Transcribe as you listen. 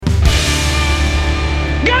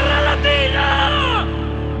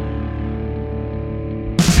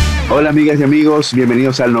Hola amigas y amigos,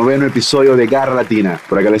 bienvenidos al 9º episodio de Garra Latina.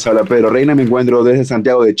 Por acá les habla Pedro Reina, me encuentro desde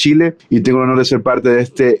Santiago de Chile y tengo el honor de ser parte de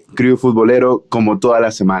este crew futbolero como todas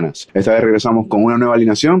las semanas. Esta vez regresamos con una nueva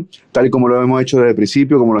alineación, tal y como lo hemos hecho desde el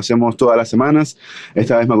principio, como lo hacemos todas las semanas.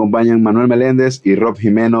 Esta vez me acompañan Manuel Meléndez y Rob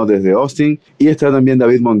Jimeno desde Austin, y está también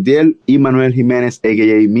David Montiel y Manuel Jiménez,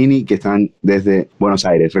 a.k.a. Mini, que están desde Buenos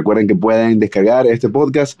Aires. Recuerden que pueden descargar este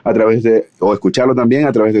podcast a través de, o escucharlo también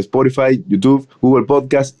a través de Spotify, YouTube, Google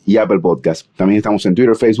Podcast y Apple Podcast. También estamos en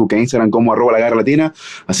Twitter, Facebook e Instagram como @lagarralatina,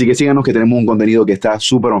 así que síganos que tenemos un contenido que está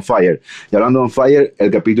súper on fire. Y hablando de on fire,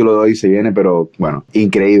 el capítulo de hoy se viene, pero bueno,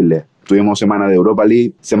 increíble. Tuvimos semana de Europa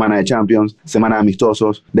League, semana de Champions, semana de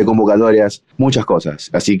amistosos, de convocatorias, muchas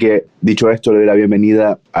cosas. Así que, dicho esto, le doy la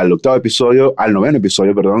bienvenida al 9º episodio,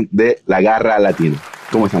 de La Garra Latina.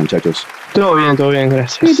 ¿Cómo están, muchachos? Todo bien,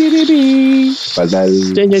 gracias. Falta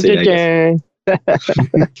el...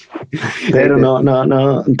 Pero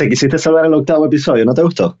no, te quisiste salvar el 8º episodio, ¿no te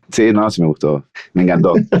gustó? Sí, no, sí me gustó, me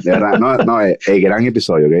encantó, de verdad, gran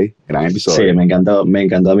episodio, ¿ok? Gran episodio. Sí, me encantó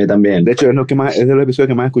a mí también. De hecho, es de los episodios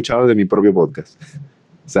que más he escuchado de mi propio podcast.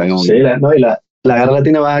 O sea, como sí, que... la Garra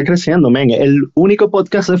Latina va creciendo, men. El único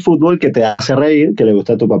podcast de fútbol que te hace reír, que le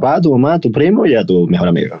gusta a tu papá, a tu mamá, a tu primo y a tu mejor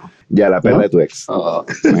amigo. Ya, la perla, ¿no?, de tu ex. Oh.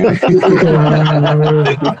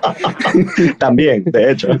 También,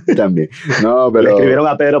 de hecho. También. No, pero... Le escribieron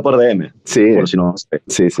a Pedro por DM. Sí. Por si no sé.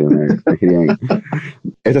 Sí, me escribían.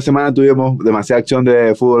 Esta semana tuvimos demasiada acción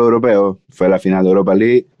de fútbol europeo. Fue la final de Europa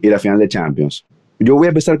League y la final de Champions. Yo voy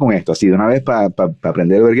a empezar con esto, así, de una vez para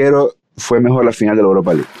aprender el verguero. Fue mejor la final de la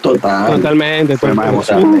Europa League. Totalmente. Fue más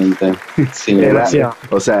emocionante. Sí,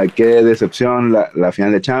 o sea, qué decepción la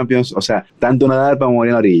final de Champions. O sea, tanto nadar para morir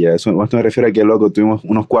en la orilla. Esto me refiero a que, loco, tuvimos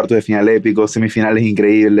unos cuartos de final épicos, semifinales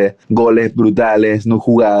increíbles, goles brutales, no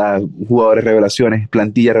jugadas, jugadores revelaciones,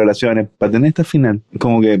 plantillas revelaciones. Para tener esta final,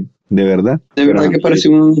 como que... ¿De verdad? De verdad que parece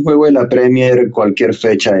un juego de la Premier cualquier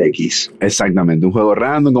fecha X. Exactamente, un juego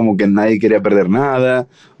random, como que nadie quería perder nada.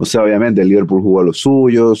 O sea, obviamente el Liverpool jugó a lo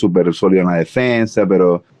suyo, súper sólido en la defensa,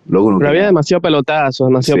 pero... Pero había demasiado pelotazo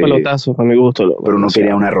para mi gusto. Loco, pero uno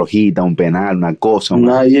quería una rojita, un penal, una cosa.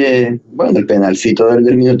 Nadie... Bueno, el penalcito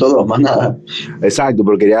del minuto 2, más nada. Exacto,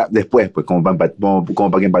 pero quería después, pues, como para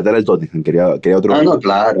que empatara el Tottenham, quería otro. No,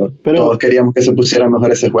 claro. Pero todos queríamos que se pusiera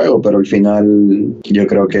mejor ese juego, pero al final yo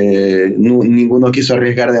creo que ninguno quiso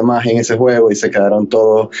arriesgar de más en ese juego y se quedaron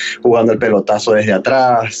todos jugando el pelotazo desde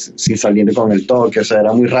atrás, sin salir con el toque. O sea,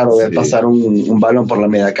 era muy raro ver pasar un balón por la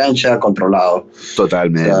media cancha controlado.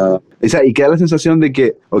 Totalmente. O sea, y queda la sensación de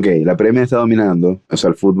que, ok, la Premier está dominando, o sea,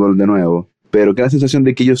 el fútbol de nuevo, pero queda la sensación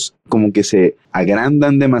de que ellos como que se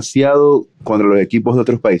agrandan demasiado contra los equipos de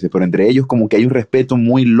otros países, pero entre ellos como que hay un respeto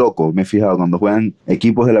muy loco. Me he fijado, cuando juegan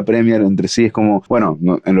equipos de la Premier entre sí, es como, bueno,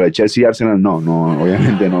 en lo de Chelsea y Arsenal no,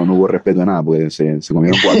 obviamente no hubo respeto de nada, porque se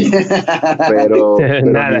comieron 4. pero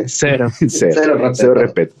nada, cero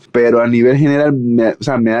respeto. Pero a nivel general, me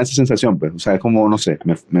da esa sensación, pues, o sea, es como, no sé,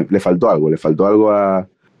 le faltó algo a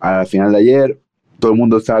la final de ayer. Todo el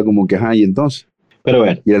mundo estaba como que, y entonces. Pero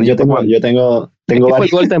bueno, yo tengo fue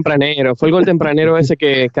el gol tempranero ese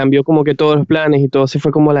que cambió como que todos los planes y todo se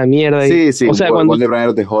fue como a la mierda. Sí, o sea, el gol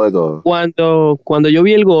tempranero te jode todo. Cuando yo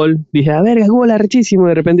vi el gol, dije, a ver, gol arrechísimo.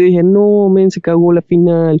 De repente dije, no, se cagó la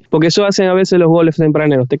final. Porque eso hacen a veces los goles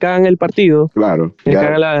tempraneros. Te cagan el partido. Claro. Te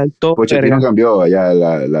cagan todo. Pochettino cambió ya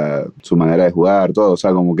su manera de jugar, todo. O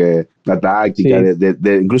sea, como que la táctica, sí.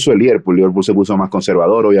 Incluso el Liverpool se puso más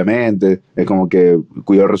conservador, obviamente. Es como que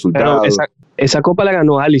cuidó el resultado. Pero esa copa la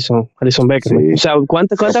ganó Alisson Becker. Sí. O sea,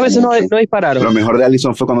 ¿cuántas veces no dispararon? Lo mejor de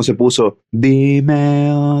Alisson fue cuando se puso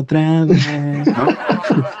dime otra vez, ¿no?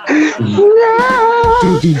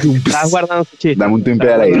 Estás guardando su chiste. Dame un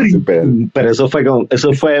tumpedal ahí. Pero eso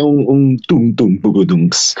fue un tum-tum-pucutum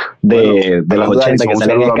de los 80 que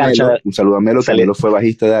salían en cancha. Un saludo a Melo, que Melo fue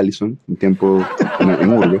bajista de Alisson un tiempo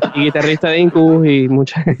en Urbe. Y guitarrista de Incubus y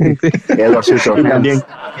mucha gente.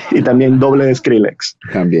 Y también doble de Skrillex.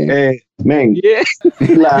 También.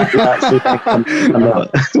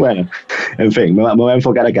 Bueno, en fin, me voy a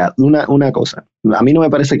enfocar acá. Una cosa, a mí no me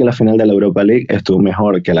parece que la final de la Europa League estuvo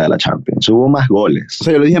mejor que la de la Champions. Hubo más goles. O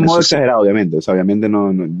sea, yo lo dije en modo exagerado, obviamente. O sea, obviamente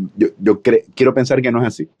no yo quiero pensar que no es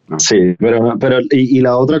así. No. Sí, pero y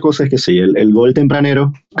la otra cosa es que sí, el gol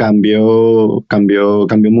tempranero cambió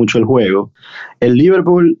mucho el juego. El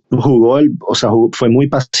Liverpool fue muy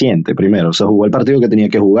paciente primero. O sea, jugó el partido que tenía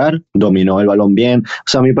que jugar, dominó el balón bien. O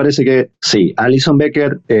sea, a mí me parece que sí, Alisson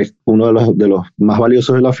Becker es uno de los más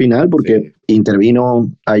valiosos de la final porque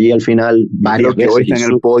intervino allí al final varias veces. Hoy está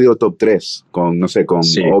en el podio top 3 con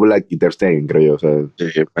Oblak y Ter Stegen, creo yo. O sea.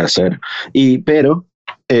 Sí, puede ser. Pero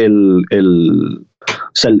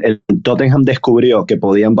sea, el Tottenham descubrió que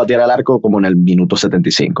podían patear al arco como en el minuto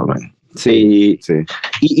 75, man. Sí.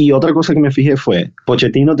 Y otra cosa que me fijé fue,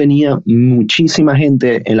 Pochettino tenía muchísima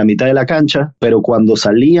gente en la mitad de la cancha, pero cuando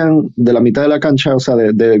salían de la mitad de la cancha, o sea,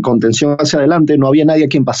 de contención hacia adelante, no había nadie a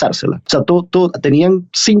quien pasársela. O sea, tenían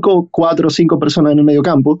 4 o 5 personas en el medio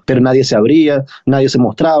campo, pero nadie se abría, nadie se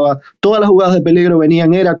mostraba. Todas las jugadas de peligro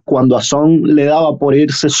venían era cuando a Son le daba por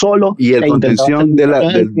irse solo. Y el contención del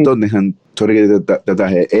Tottenham, sorry que te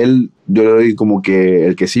ataje, yo le doy como que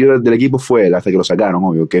el quesillo del equipo fue él, hasta que lo sacaron,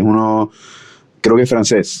 obvio, que es uno, creo que es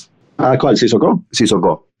francés. Ah, ¿cuál? ¿Sissoko?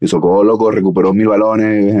 Sissoko, loco, recuperó 1000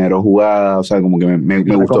 balones, generó jugadas, o sea, como que me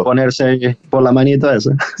gustó. Ponerse por la manita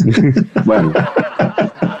esa. Bueno.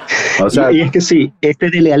 O sea, y es que sí,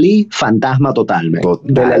 Dele Alli, fantasma total, man.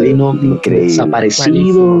 Dele Alli increíble. Desaparecido.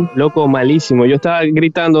 Malísimo, loco, malísimo. Yo estaba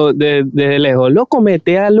gritando desde lejos, loco,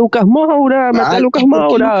 mete a Lucas Moura, a ver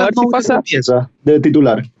si pasa. Empieza de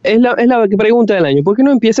titular. Es la pregunta del año. ¿Por qué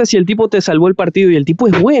no empieza si el tipo te salvó el partido y el tipo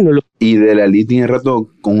es bueno? Y Dele Alli tiene rato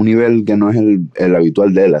con un nivel que no es el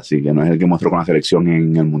habitual de él, así que no es el que mostró con la selección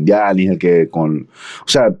en el Mundial, ni es el que o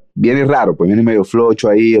sea, viene raro, pues viene medio flocho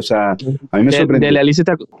ahí, o sea, a mí me sorprendió. Dele Alli se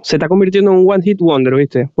está convirtiendo en un one hit wonder,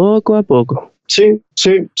 ¿viste? Poco a poco. Sí.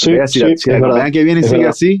 Si la campaña que viene sigue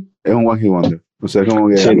así, es un one hit wonder. O sea, como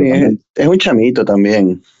que... Sí, es un chamito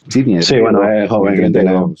también. Sí, bueno, es joven.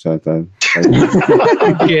 O sea, está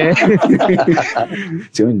 ¿Qué?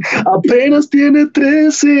 sí, apenas tiene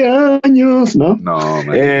 13 años, ¿no? no,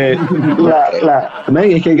 man. Es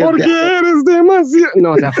que Porque eres demasiado...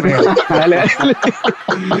 No, está feo. Dale.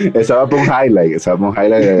 Esa va por un highlight,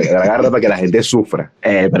 de la garra para que la gente sufra.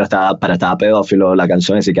 pero estaba pedófilo la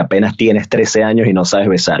canción, así que apenas tienes 13 años y no sabes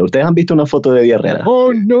besar. ¿Ustedes han visto una foto de Eddie Herrera?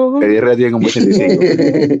 Oh, no. Eddie Herrera tiene como 85.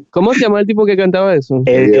 ¿Cómo se llama el tipo que cantaba eso?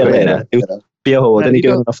 Eddie Herrera. Viejo, vos tenés que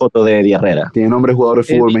ver una foto de Eddie Herrera. Tiene nombre de jugador de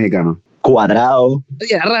fútbol mexicano. Cuadrado.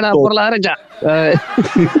 Herrera por la derecha.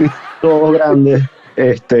 Todo grande.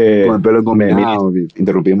 Con el pelo combinado.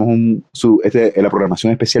 Interrumpimos la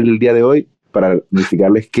programación especial del día de hoy para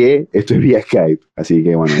notificarles que esto es vía Skype. Así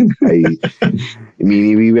que bueno, ahí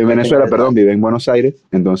vive en Venezuela, vive en Buenos Aires.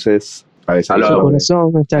 Entonces, a veces...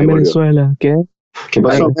 Corazón, está en Venezuela. ¿Qué? ¿Qué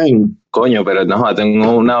pasó, man? Coño, pero no,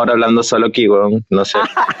 tengo una hora hablando solo aquí, weón. No sé.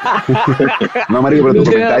 No, marico, pero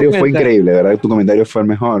tu comentario fue increíble, ¿verdad? Tu comentario fue el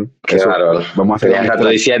mejor. Qué bárbaro. Vamos a hacer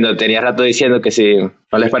Tenía rato diciendo que si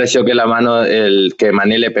no les pareció que que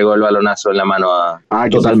Mané le pegó el balonazo en la mano a... que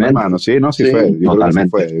totalmente. Mano. Sí, fue.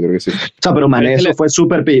 Totalmente. Yo creo que sí. O sea, pero Mané, eso fue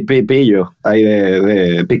súper pillo ahí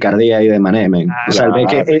de picardía ahí de Mané, man. O sea, ve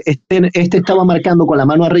que este estaba marcando con la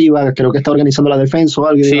mano arriba, creo que está organizando la defensa o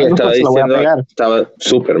algo. Sí, estaba diciendo, estaba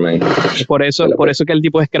súper, man. Por eso que el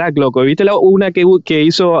tipo es crack, loco. ¿Viste una que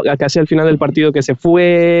hizo casi al final del partido que se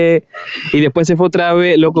fue y después se fue otra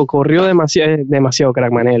vez? Loco, corrió demasiado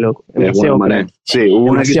crack, Mané, loco. Demasiado crack. Sí, hubo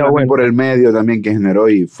una que bueno por el medio también que generó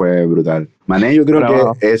y fue brutal. Mané, yo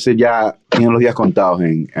creo que ese ya tiene los días contados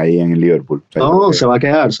ahí en el Liverpool. O sea, no, se va a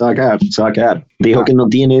quedar. Dijo que no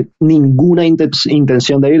tiene ninguna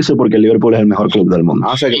intención de irse porque el Liverpool es el mejor club del mundo.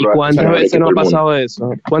 O sea, ¿Y cuántas veces no ha pasado eso?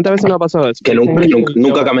 Que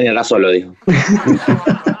nunca caminará solo, dijo.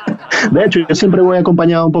 De hecho, yo siempre voy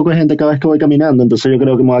acompañado un poco de gente cada vez que voy caminando, entonces yo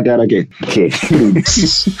creo que me voy a quedar aquí. ¿Qué?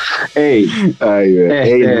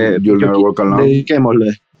 You'll never walk alone.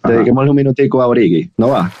 Dediquémosle un minutico a Origi, ¿no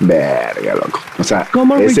va? Verga, loco. O sea,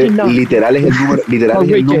 ese literal es el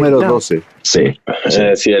número 12. Sí.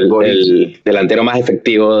 Sí, el delantero más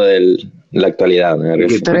efectivo de la actualidad.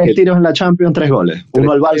 3 tiros en la Champions, 3 goles.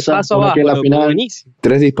 Uno al Barça, uno aquí en la final.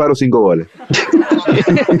 3 disparos, 5 goles.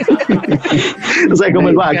 O sea, como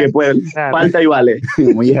el que puede, falta y vale.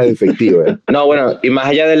 Muy hija de efectivo. No, bueno, y más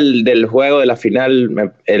allá del juego, de la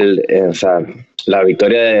final, o sea, la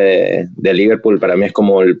victoria de Liverpool para mí es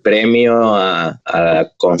como el premio a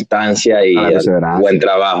la constancia y al buen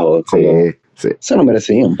trabajo. Sí. Se lo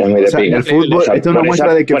merecían. El fútbol, esto es una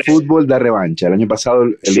muestra de que el fútbol da revancha. El año pasado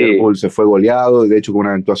el Liverpool se fue goleado, de hecho con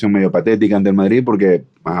una actuación medio patética ante el Madrid porque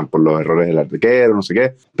por los errores del arquero, no sé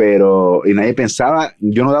qué, y nadie pensaba,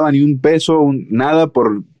 yo no daba ni un peso, nada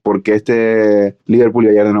porque este Liverpool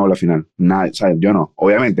iba a llegar de nuevo a la final. Nada, ¿sabes? Yo no,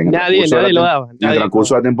 obviamente. Nadie lo daba. En el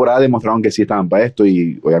transcurso de la temporada demostraron que sí estaban para esto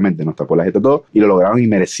y obviamente nos tapó la jeta todo y lo lograron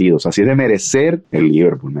inmerecidos. Así es de merecer el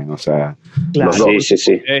Liverpool, man. O sea, claro, los dos.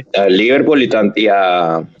 Sí. El Liverpool y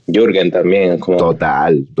a Jürgen también. Como...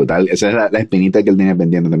 Total. Esa es la espinita que él tenía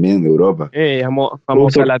pendiente también de Europa.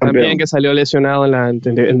 Vamos a la también que salió lesionado en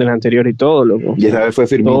la anterior y todo, loco. Y esa vez fue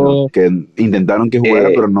Firmino, que intentaron que jugara,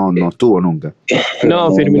 pero no estuvo nunca.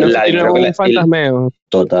 No, Firmino tiene un fantasmeo.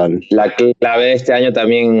 Total. La clave de este año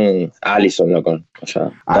también, Alisson, loco. O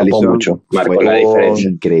sea, tapó mucho. Marcó la diferencia.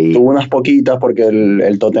 Increíble. Tuvo unas poquitas porque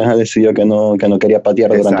el Tottenham decidió que no quería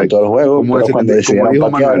patear durante todo el juego. Pero cuando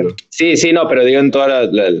decidieron patear... Sí, no, pero digo en todo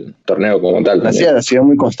el torneo como tal. Así ha sido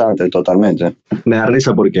muy constante, totalmente. Me da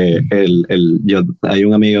risa porque hay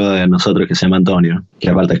un amigo de nosotros que se llama Antonio, que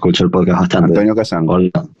aparte escucha el podcast bastante. Antonio Casán.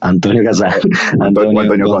 Antonio Casán.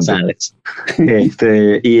 Antonio González.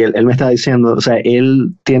 Y él me está diciendo, o sea, él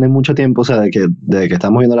tiene mucho tiempo, o sea, desde que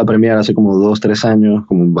estamos viendo la Premier hace como 2-3 años,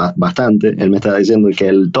 como bastante, él me está diciendo que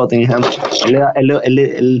el Tottenham,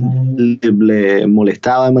 él le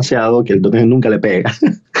molestaba demasiado que el Tottenham nunca le pega.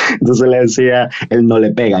 Entonces le decía, él no le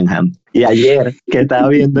pega en Ham. Y ayer que estaba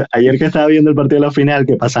viendo el partido de la final,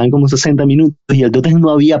 que pasaban como 60 minutos y el Tottenham no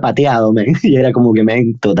había pateado, man. Y era como que,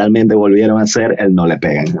 man, totalmente volvieron a hacer el no le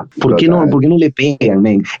pegan. ¿Por qué no le pegan,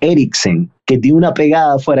 man? Eriksen, que tiene una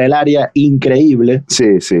pegada fuera del área increíble. Sí.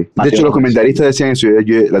 De hecho, los comentaristas decían eso.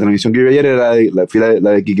 La transmisión que vi ayer era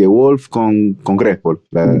la de Kike Wolf con Crespo.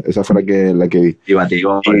 Esa fue la que vi. Y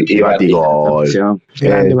Batigol. Esa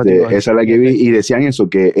es la que vi. Y decían eso,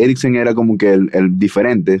 que Eriksen era como que el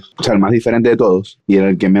diferente, o sea, el más diferente de todos, y era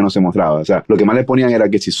el que menos se mostraba. O sea, lo que más le ponían era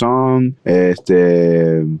que si son,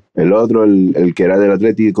 el otro, el que era del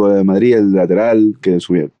Atlético de Madrid, el lateral, que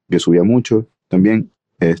subía mucho también,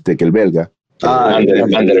 que el belga.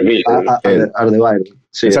 Ardeweireld.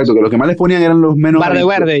 Sí, exacto, que los que más les ponían eran los menos.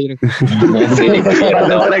 Valdeverde.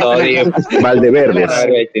 Valdeverde.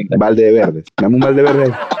 Dame un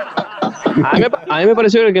Valdeverde. A mí me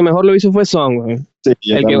pareció que el que mejor lo hizo fue Son, güey.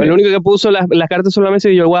 Sí, el único que puso las cartas sobre la mesa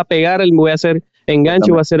y yo voy a pegar, voy a hacer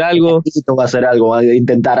enganche, voy a hacer algo. Va a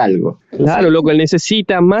intentar algo. Claro, loco, él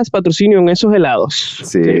necesita más patrocinio en esos helados.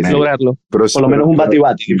 Sí, lograrlo. Por lo menos un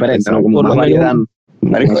bati-bati diferente, ¿no? Como más variedad.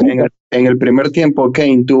 En el primer tiempo,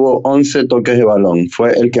 Kane tuvo 11 toques de balón.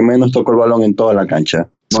 Fue el que menos tocó el balón en toda la cancha.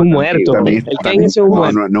 Es un muerto. El Kane es un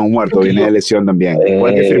muerto. No, un muerto, viene de lesión también.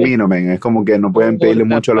 Igual que Firmino, men. Es como que no pueden pedirle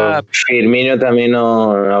mucho a los... Firmino también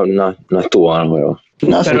no estuvo en el juego.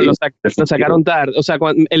 No, pero lo sacaron tarde. O sea,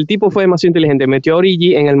 el tipo fue demasiado inteligente. Metió a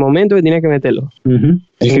Origi en el momento que tenía que meterlo.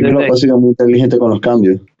 Es que Klopp ha sido muy inteligente con los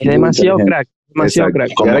cambios. Es demasiado crack. Demasiado crack.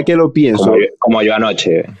 Y ahora que lo pienso... Como yo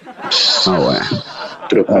anoche. Bueno.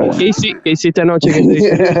 ¿Qué hiciste anoche? Y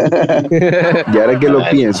ahora que lo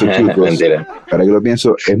pienso, chicos,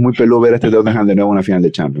 es muy peludo ver a este Tottenham de nuevo en una final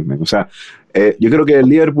de Champions, man. O sea, yo creo que el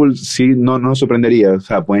Liverpool sí no nos sorprendería. O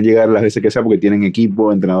sea, pueden llegar las veces que sea porque tienen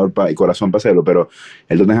equipo, entrenador y corazón para hacerlo, pero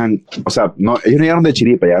el Tottenham, o sea, ellos no llegaron de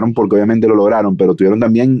chiripa, llegaron porque obviamente lo lograron, pero tuvieron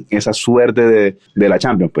también esa suerte de la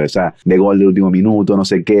Champions, pues, o sea, de gol de último minuto, no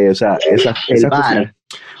sé qué, o sea, esa cosa.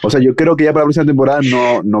 O sea, yo creo que ya para la próxima temporada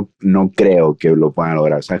no creo que lo puedan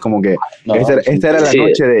lograr. O sea, es como que esta era la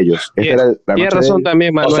noche de ellos. Tienes razón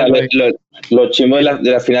también, Manuel. O sea, lo chimbo de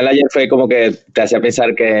la final ayer fue como que te hacía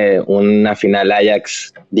pensar que una final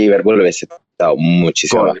Ajax-Liverpool hubiese estado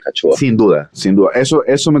muchísimo más cachudo. Sin duda. Eso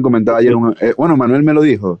me comentaba ayer. Bueno, Manuel me lo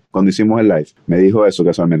dijo cuando hicimos el live. Me dijo eso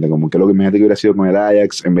casualmente, como que lo que imagínate que hubiera sido con el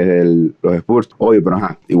Ajax en vez de los Spurs. Oye, pero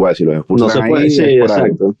igual si los Spurs no se puede, sí,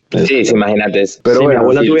 exacto. Sí, imagínate. Pero si mi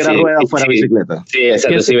abuela tuviera ruedas fuera bicicleta. Sí,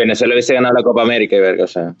 exacto. Si Venezuela hubiese ganado la Copa América y verga, o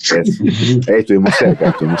sea. Estuvimos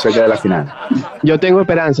cerca de la final. Yo tengo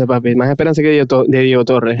esperanza, papi. Más esperanza que de Diego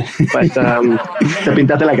Torres. Te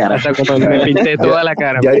pintaste la cara. Me pinté toda la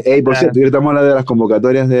cara. Por cierto, estamos hablando de las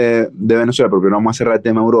convocatorias de Venezuela, porque no vamos a cerrar el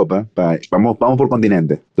tema Europa. Vamos por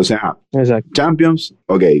continente. Entonces, Champions,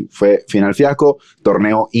 ok, fue final fiasco,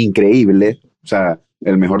 torneo increíble. O sea,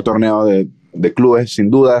 el mejor torneo de clubes, sin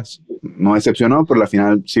dudas. No decepcionó, pero la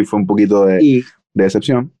final sí fue un poquito de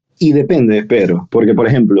decepción. Y depende, pero, porque por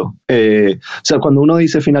ejemplo, o sea, cuando uno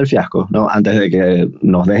dice final fiasco, ¿no? Antes de que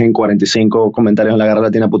nos dejen 45 comentarios en la Garra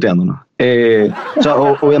Latina puteándonos. O sea,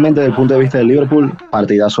 obviamente desde el punto de vista del Liverpool,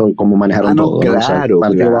 partidazo como manejaron todo. Claro,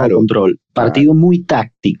 partido bajo control. Partido muy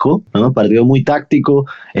táctico, ¿no? Partido muy táctico,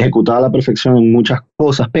 ejecutado a la perfección en muchas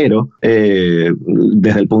cosas, pero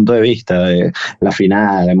desde el punto de vista de la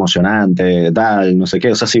final, emocionante, tal, no sé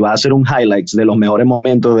qué. O sea, si va a ser un highlights de los mejores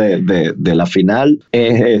momentos de la final,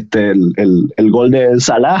 es el gol de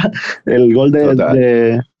Salah, el gol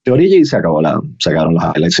de Origi, y sacaron los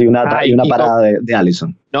highlights. Y una parada de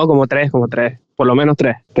Alisson. No, como tres, por lo menos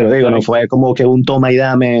 3. Pero digo, no fue como que un toma y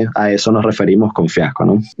dame, a eso nos referimos con fiasco,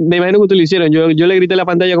 ¿no? Me imagino que ustedes lo hicieron, yo le grité a la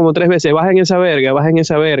pantalla como 3 veces, bajen esa verga,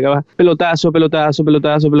 pelotazo para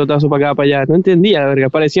acá, para allá. No entendía, verga,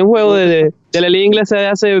 parecía un juego de la liga inglesa de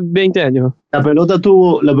hace 20 años. La pelota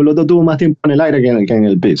tuvo más tiempo en el aire que en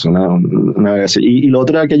el piso, una vez así. Y lo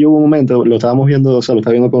otro era que yo hubo un momento, lo estábamos viendo, o sea, lo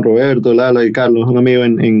estaba viendo con Roberto, Lala y Carlos, un amigo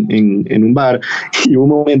en un bar, y hubo un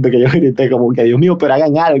momento que yo grité como que, Dios mío, pero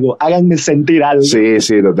hagan algo, háganme sentir algo.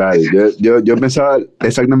 Sí, total. Yo pensaba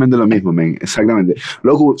exactamente lo mismo, men, exactamente.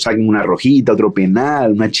 Luego saquen una rojita, otro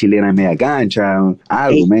penal, una chilena en media cancha,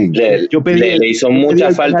 algo, men. Le hizo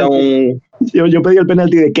mucha falta un... Yo pedí el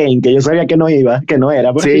penalti de Kane, que yo sabía que no iba, que no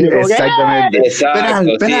era. Sí, exactamente.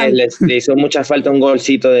 Exacto, penal. Sí, le hizo mucha falta un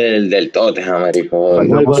golcito del Tottenham, marico.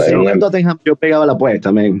 Tottenham, yo pegaba la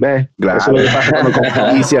apuesta, men, ¿ves? Claro. Eso es lo que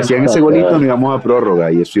pasa y si hacían ese golito, nos íbamos a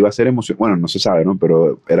prórroga, y eso iba a ser emocionante. Bueno, no se sabe, ¿no?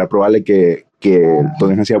 Pero era probable que el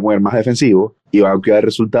Tottenham se iba a poner más defensivo, iba a quedar el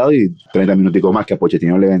resultado y 30 minuticos más que a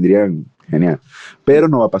Pochettino le vendrían genial. Pero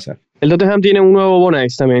no va a pasar. El Tottenham tiene un nuevo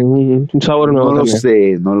Bonais también, un sabor nuevo. No lo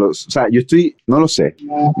sé, o sea, no lo sé.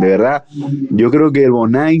 De verdad, yo creo que el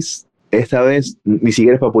Bonais esta vez ni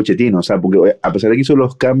siquiera es para Pochettino, o sea, porque a pesar de que hizo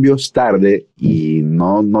los cambios tarde y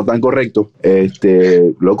no tan correctos,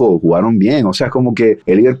 loco, jugaron bien, o sea, es como que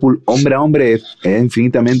el Liverpool hombre a hombre es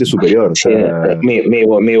infinitamente superior. O sea,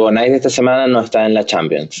 mi Bonais de esta semana no está en la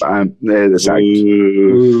Champions. Exacto.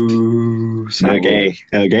 Ok,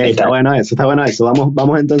 está bueno eso.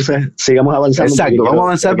 Vamos entonces, sigamos avanzando. Exacto, vamos a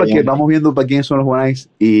avanzar para que vamos viendo para quiénes son los Bonais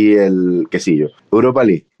y el quesillo. Europa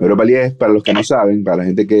League es, para los que no saben, para la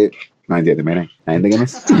gente que no entiende, miren, la gente que no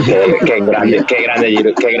es. Qué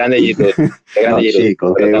grande Giroud.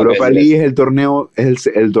 Europa League es el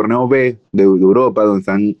torneo B de Europa, donde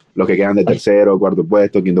están los que quedan de tercero, cuarto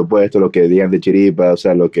puesto, quinto puesto, los que digan de chiripa, o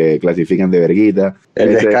sea, los que clasifican de verguita. El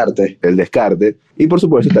descarte. Y por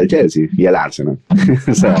supuesto está el Chelsea y el Arsenal.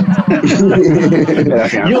 O sea,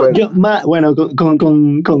 bueno,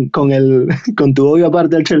 con tu odio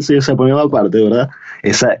aparte del Chelsea, o sea, por mi aparte, ¿verdad?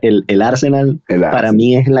 El Arsenal para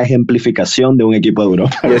mí es la ejemplificación de un equipo de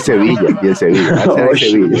Europa. Y el Sevilla.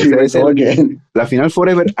 La final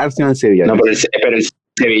forever, Arsenal-Sevilla. No, pero el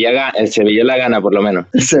Sevilla la gana por lo menos.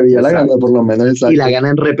 El Sevilla la gana por lo menos. Exacto. Y la gana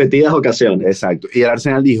en repetidas ocasiones. Exacto. Y el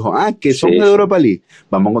Arsenal dijo, que son de Europa League.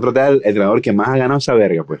 Vamos a contratar al entrenador que más ha ganado esa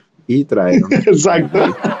verga, pues. Y trajeron. Exacto.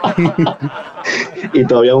 Y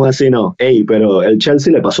todavía aún así no. Pero el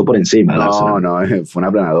Chelsea le pasó por encima. No, fue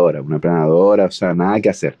una planadora, o sea, nada que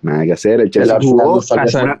hacer. El Chelsea jugó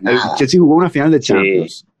una final de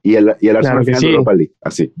Champions. Sí. Y el Arsenal final de Europa League,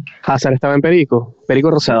 así. Hazard estaba en Perico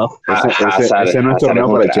rosado. Ese no es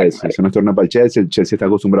torneo para el Chelsea. Ese no es torneo para el Chelsea. El Chelsea está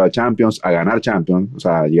acostumbrado a Champions, a ganar Champions, o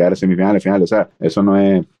sea, a llegar a semifinales, finales. O sea, eso no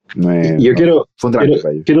es. Yo quiero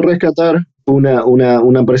rescatar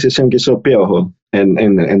una precisión que hizo Piojo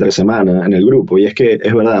entre semana en el grupo, y es que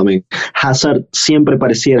es verdad, man, Hazard siempre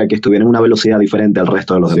pareciera que estuviera en una velocidad diferente al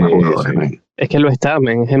resto de los demás jugadores. Man. Es que lo está,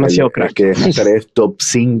 man, es demasiado crack. Es que Hazard es top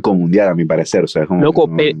 5 mundial a mi parecer, o sea, es como, loco,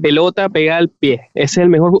 pelota pegada al pie, ese es el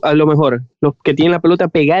mejor, a lo mejor, los que tienen la pelota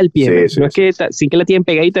pegada al pie, no es que sí que la tienen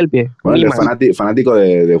pegadita al pie. Bueno, él es fanático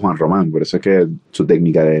de Juan Román, por eso es que su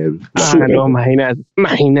técnica de... no,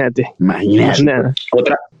 imagínate.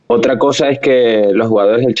 Otra cosa es que los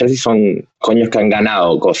jugadores del Chelsea son coños que han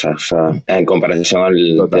ganado cosas, o sea, en comparación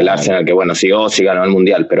del Arsenal, que bueno, sí ganó el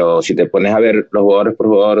Mundial, pero si te pones a ver los jugadores por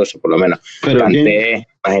jugadores, o por lo menos Kanté,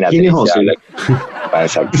 imagínate. ¿Quién es Ozil?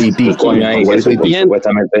 Un coño ahí que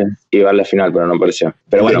supuestamente iba a la final, pero no apareció.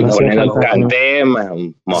 Pero bueno, poniendo Kanté...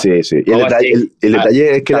 Sí. Y el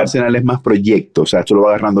detalle es que el Arsenal es más proyecto, o sea, esto lo va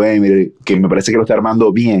agarrando Emery, que me parece que lo está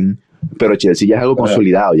armando bien. Pero Chelsea ya es algo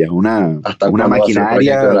consolidado, ya es una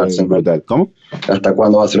maquinaria brutal. ¿Cómo? ¿Hasta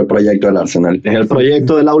cuándo va a ser el proyecto del Arsenal? Es el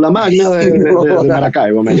proyecto del aula magna de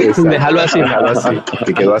Maracaibo. Déjalo así.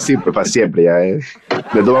 Que quedó así pues, para siempre. Ya le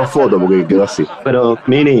toman foto porque quedó así. Pero,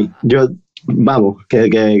 Mini, vamos, que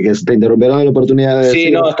te interrumpieron la oportunidad de... Sí,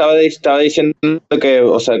 no, estaba diciendo que,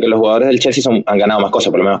 o sea, que los jugadores del Chelsea han ganado más cosas.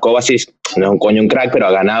 Por lo menos Kovacic no es un coño un crack, pero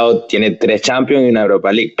ha ganado, tiene 3 Champions y una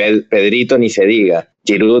Europa League. Pedrito ni se diga.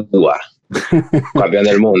 Giroud, campeón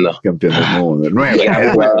del mundo. El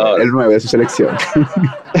 9 de su selección.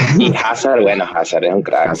 Y Hazard es un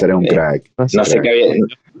crack. No sé qué había.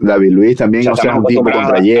 David Luiz también, o sea, es un tipo con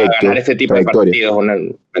trayecto. A ganar este tipo de partidos,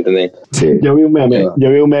 ¿me entendés? Sí. Yo vi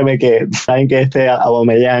un meme que, saben que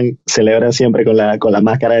Aubameyang celebra siempre con la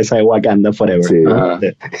máscara esa de Wakanda Forever. Sí. ¿No?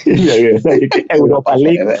 Europa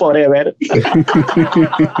League Forever.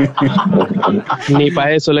 Ni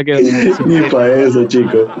para eso le quedó. Ni para eso,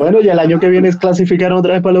 chicos. Bueno, ya el año que viene clasificaron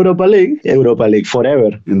otra vez para la Europa League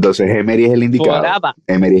Forever. Entonces Emery es el indicado.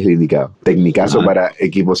 Tecnicazo para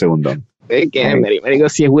equipo segundón. ¿Qué Emery? Marico,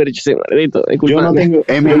 si es Wirch, ese maldito. Yo no tengo...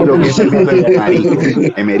 Emery lo que es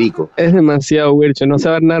el Emerico. Es demasiado Wirch, no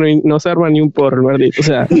sabe armar ni un porro, maldito. O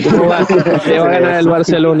sea, ¿cómo te va a ganar el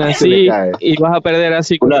Barcelona así y vas a perder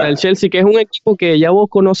así contra el Chelsea, que es un equipo que ya vos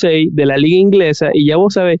conocéis de la liga inglesa y ya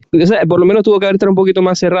vos sabéis, o sea, por lo menos tuvo que haber estado un poquito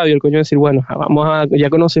más cerrado y el coño decir, bueno, ya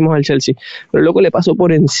conocemos al Chelsea, pero loco le pasó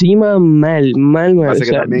por encima mal. O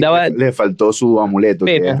sea, le faltó su amuleto,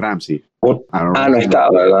 que es Ramsey. No estaba,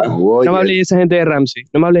 ¿verdad? No me hables de esa gente de Ramsey.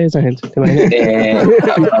 No me hables de esa gente.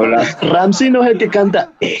 Ramsey no es el que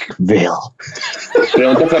canta Bill.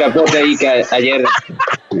 Pregunta fuera pote ahí que ayer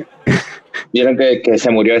vieron que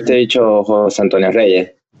se murió este dicho José Antonio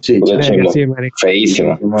Reyes. Sí,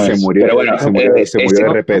 feísimo. Se murió, pero bueno, se murió de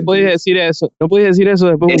repente. No podías decir eso después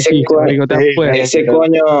ese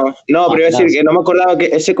coño, no, pero iba a decir que no me acordaba que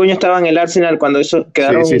ese coño estaba en el Arsenal cuando eso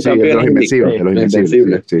quedaron campeones. Los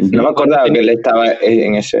Invencibles. No me acordaba que él estaba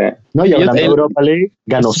en ese. No, y hablando de Europa League,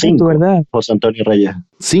 ganó 5, ¿verdad? José Antonio Reyes.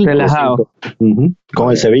 5. Relajado.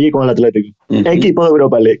 Con el Sevilla y con el Atlético. Equipo de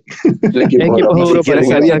Europa League.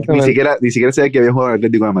 Ni siquiera sabía que había jugado en el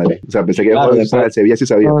Atlético de Madrid. O sea, pensé que había jugado en el Sevilla, sí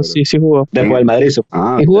sabía. No, sí jugó. Después del Madrid.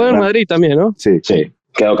 Y jugó en Madrid también, ¿no? Sí.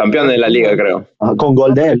 Quedó campeón de la liga, creo. Con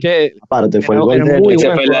gol de él. Aparte, fue el gol de él.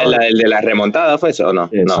 ¿Ese fue el de la remontada, fue eso o no?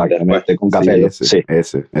 Exactamente, con Café.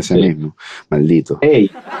 Ese mismo. Maldito.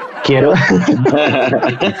 Ey, quiero...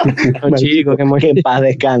 Chico, que en paz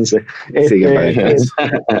descanse. Sí, que en paz descanse.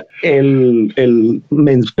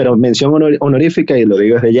 Pero mención honorífica, y lo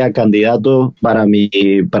digo desde ya, candidato para mi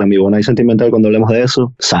Bonai sentimental cuando hablemos de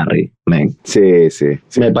eso, Sarri. Men. Sí.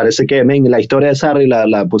 Me parece que la historia de Sarri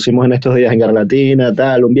la pusimos en estos días en Garra Latina,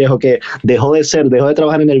 tal, un viejo que dejó de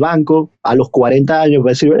trabajar en el banco a los 40 años,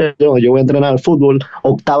 para decir, yo voy a entrenar al fútbol,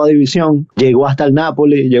 8ª división, llegó hasta el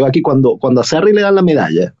Napoli, llegó aquí cuando a Sarri le dan la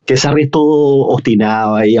medalla, que Sarri es todo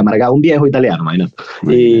obstinado y amargado, un viejo italiano, ¿no?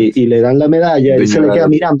 Y le dan la medalla y se le queda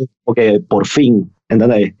mirando, porque por fin,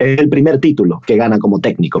 ¿entendés? Es el primer título que gana como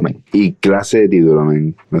técnico, men. Y clase de título,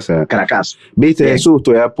 men. O sea, Caracas. Viste, Jesús,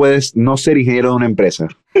 tú ya puedes no ser ingeniero de una empresa.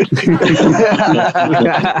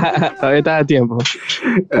 Todavía está a tiempo.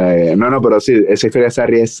 No, pero sí, esa historia de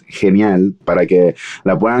Sarri es genial para que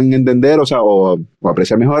la puedan entender, o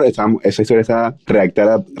apreciar mejor. Esa historia está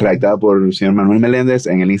redactada por el señor Manuel Meléndez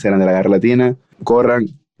en el Instagram de la Garra Latina. Corran,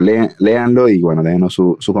 léanlo y bueno, déjenos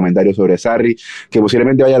su comentario sobre Sarri, que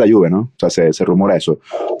posiblemente vaya a la Juve, ¿no? O sea, se rumora eso.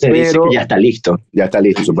 Pero dice que ya está listo. Ya está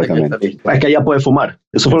listo, supuestamente. Es que ya puede fumar.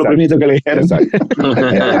 Eso fue lo primero que le dijeron. Exacto.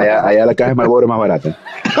 Allá la caja de Marlboro es más barata.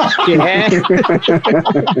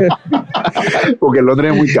 Porque en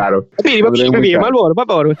Londres es muy caro. Marlboro, por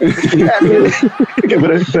favor.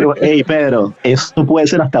 Pero, hey, Pedro, eso puede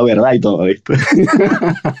ser hasta verdad y todo, ¿viste?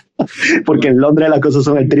 Porque en Londres las cosas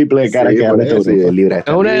son el triple de cara que hay es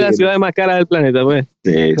una de las ciudades más caras del planeta, pues.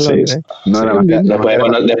 Sí. No era más cara. Después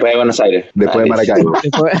de Buenos Aires. Después de Maracaibo.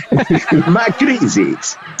 Más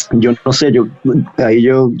crisis. Yo no sé, yo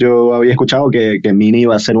había escuchado que Mini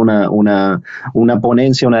iba a hacer una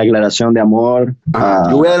ponencia, una declaración de amor.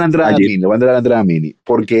 Yo voy a dar la entrada a Mini,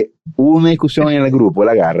 porque hubo una discusión en el grupo,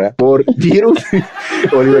 la Garra, por Giroud.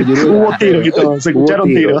 Oliver Giroud. Hubo tiros y todo, se escucharon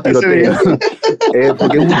tiros ese día.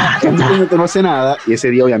 Porque un tipo no conoce nada, y ese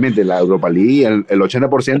día obviamente la Europa League, el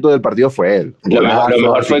 80% del partido fue él. Lo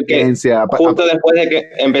mejor fue que justo después de que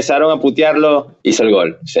empezaron a putearlo, hizo el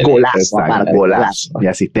gol. Golazo. Y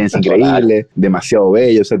asistencia increíble, demasiado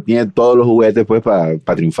bello, o sea, tiene todos los juguetes pues para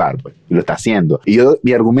triunfar, pues, y lo está haciendo. Y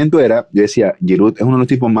mi argumento era, yo decía, Giroud es uno de los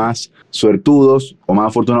tipos más suertudos o más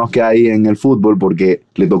afortunados que hay en el fútbol, porque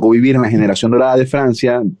le tocó vivir en la generación dorada de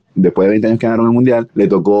Francia. Después de 20 años que ganaron el Mundial, le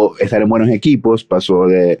tocó estar en buenos equipos, pasó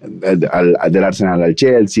del Arsenal al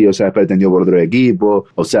Chelsea, o sea, pretendió por otro equipo,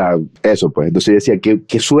 o sea, eso pues. Entonces decía,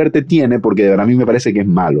 ¿qué suerte tiene? Porque de verdad a mí me parece que es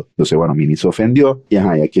malo. Entonces, bueno, Mini se ofendió y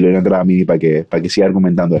aquí le voy a entrar a Mini para que siga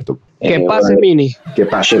argumentando esto. Que pase, Mini. Que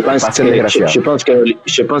pase,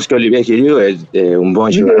 Je pense que Olivier Giroud es un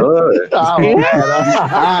buen jugador.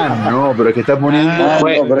 No, pero es que está poniendo...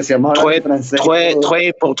 Très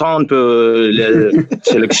important pour la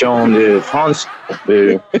selección de France.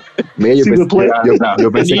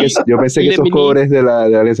 Yo pensé que esos cobres de la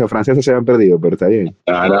Alianza Francesa se habían perdido, pero está bien.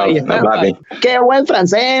 ¡Qué buen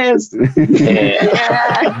francés!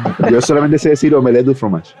 Yo solamente sé decir omelette du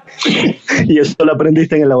fromage. Y eso lo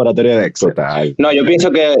aprendiste en el laboratorio de Excel. Total. No, yo pienso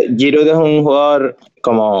que Giroud es un jugador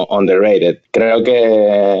como underrated. Creo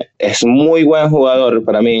que es muy buen jugador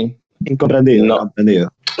para mí. Incomprendido.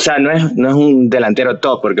 o sea, no es un delantero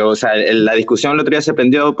top, porque, o sea, la discusión el otro día se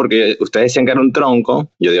prendió porque ustedes decían que era un tronco,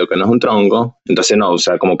 yo digo que no es un tronco, entonces no, o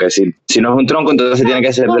sea, como que si no es un tronco, entonces tiene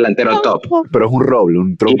que ser delantero top. Pero es un roble,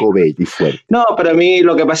 un tronco bello y fuerte. No, pero a mí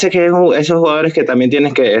lo que pasa es que esos jugadores que también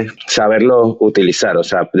tienes que saberlos utilizar, o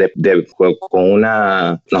sea, con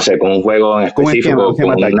una, no sé, con un juego en específico,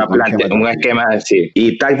 un esquema así.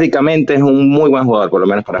 Y tácticamente es un muy buen jugador, por lo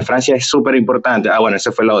menos para Francia es súper importante. Ah, bueno,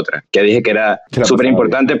 esa fue la otra, que dije que era súper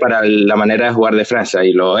importante para la manera de jugar de Francia,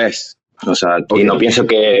 y lo es. O sea, y no pienso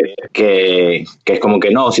que es como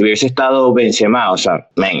que no, si hubiese estado Benzema, o sea,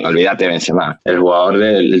 olvídate de Benzema. El jugador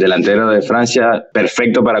del delantero de Francia,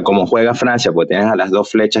 perfecto para cómo juega Francia, porque tienes a las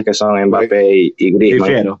dos flechas que son Mbappé y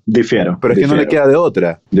Griezmann. Difiero. Pero es que no le queda de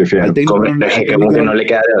otra. Es que no le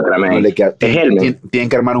queda de otra, es él. Tienen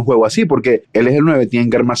que armar un juego así, porque él es el 9,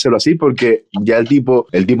 tienen que armárselo así, porque ya el tipo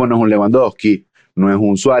no es un Lewandowski, no es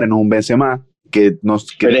un Suárez, no es un Benzema.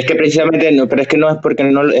 Pero es que precisamente no, pero es que no es porque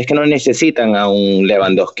es que no necesitan a un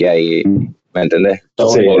Lewandowski ahí, ¿me entendés?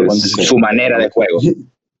 Sí. Su manera de juego.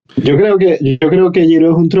 Yo creo que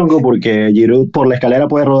Giroud es un tronco porque Giroud por la escalera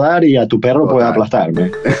puede rodar y a tu perro puede aplastar.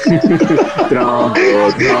 Tronco.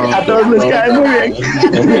 A todos les cae muy bien.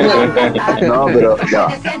 No, pero ya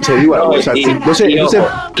va. Se digo algo. O sea, no sé,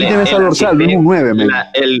 ¿quién tiene esa dorsal? No es un 9,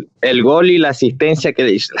 el gol y la asistencia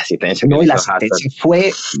que hizo. La asistencia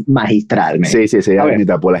fue magistral. Sí, me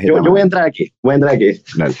tapó la jeta. Yo voy a entrar aquí.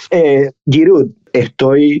 Giroud,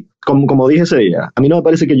 como dije ese día, a mí no me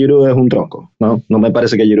parece que Giroud es un tronco, ¿no? No me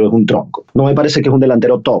parece que Giroud es un tronco. No me parece que es un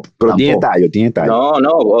delantero top. Pero tiene tallo.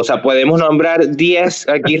 No, o sea, podemos nombrar 10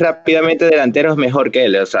 aquí rápidamente delanteros mejor que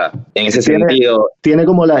él, o sea, en ese sentido. Tiene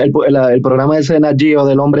como el programa ese de Nat Geo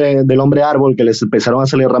del hombre árbol que les empezaron a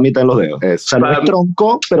salir ramitas en los dedos. Eso. O sea, no es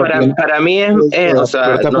tronco, pero... Para mí o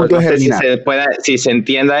sea, no sé si se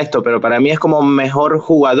entienda esto, pero para mí es como mejor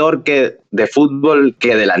jugador de fútbol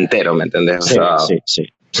que delantero, ¿me entendés?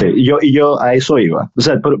 Sí, y yo a eso iba. O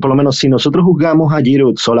sea, por lo menos si nosotros juzgamos a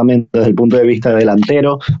Giroud solamente desde el punto de vista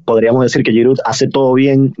delantero, podríamos decir que Giroud hace todo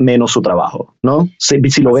bien menos su trabajo, ¿no? Si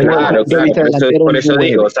lo vemos desde el punto de vista delantero... Por eso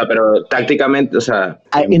digo, o sea, pero tácticamente, o sea...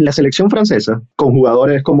 En la selección francesa, con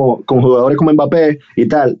jugadores como Mbappé y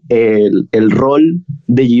tal, el rol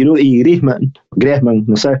de Giroud y Griezmann,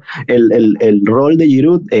 no sé, el rol de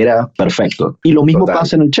Giroud era perfecto. Y lo mismo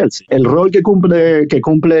pasa en el Chelsea. El rol que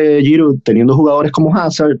cumple Giroud teniendo jugadores como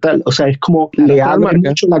Hazard, tal, o sea, es como le abre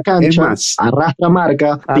mucho la cancha, arrastra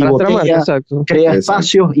marca, pivotea, crea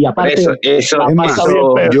espacios y aparte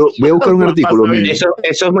yo voy a buscar un artículo. Eso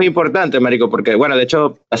es muy importante, marico, porque bueno, de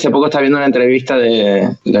hecho hace poco estaba viendo una entrevista de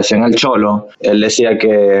al Cholo. Él decía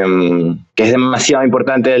que es demasiado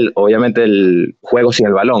importante obviamente el juego sin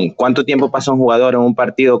el balón. ¿Cuánto tiempo pasa un jugador en un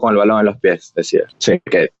partido con el balón en los pies? Decía. Sí.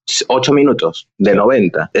 Que 8 minutos de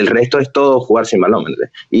 90. El resto es todo jugar sin balón,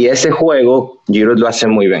 ¿verdad? Y ese juego Giroud lo hace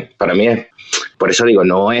muy bien. Para mí por eso digo,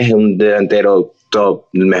 no es un delantero top,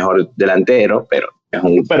 el mejor delantero, pero es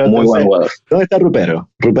un muy buen jugador. ¿Dónde está Rupero?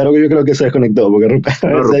 Rupero que yo creo que se desconectó, porque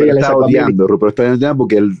Rupero está odiando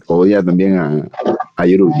porque él odia también a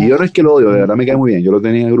Giroud. Y yo no es que lo odio, de verdad me cae muy bien. Yo lo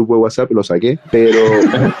tenía en el grupo de WhatsApp y lo saqué, pero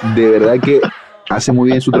de verdad que hace muy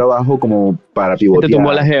bien su trabajo como para pivotear. Te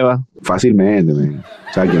tumbó la jeva. Fácilmente, o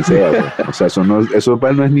sea, quien sea. O sea, eso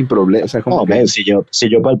para él no es mi problema. O sea, como si yo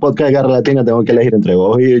para el podcast de Garra Latina tengo que elegir entre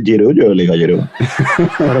vos y Giroud, yo elijo a Giroud.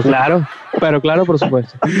 Pero claro, por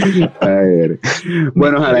supuesto. A ver.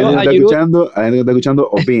 Bueno, a la gente que está escuchando,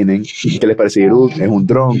 opinen qué les parece Giroud. Es un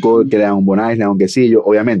tronco, que le dan un bonais, le dan un quesillo.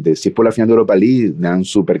 Obviamente, si es por la final de Europa League, le dan un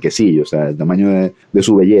super quesillo, o sea, el tamaño de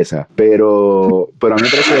su belleza. Pero a mí me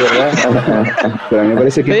parece de verdad. Pero a mí me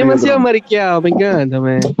parece que es demasiado mariqueado, me encanta,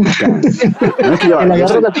 man. No es que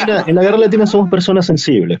en la Guerra Latina somos personas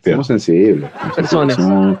sensibles, Pio. Somos sensibles.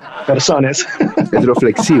 Personas.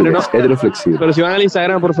 Heteroflexibles. Pero si van al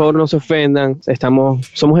Instagram, por favor, no se ofendan.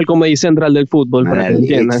 Somos el Comedy Central del fútbol, para que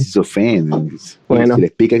entiendan. Si se ofenden. Bueno. Si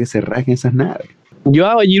les pica que se rasguen esas nalgas. Yo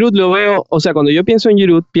a Giroud lo veo, o sea, cuando yo pienso en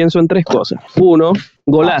Giroud, pienso en 3 cosas. 1,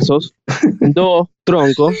 golazos. 2,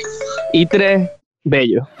 tronco. Y 3,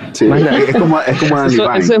 bello. Sí, es como Andy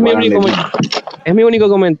Vine. Ese es mi único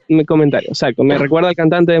comentario. Exacto. Me recuerda al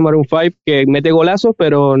cantante de Maroon 5 que mete golazos,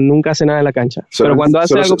 pero nunca hace nada en la cancha. Pero cuando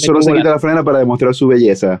hace algo... Solo se quita la frena para demostrar su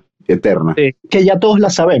belleza eterna. Sí. Que ya todos la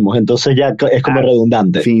sabemos, entonces ya es como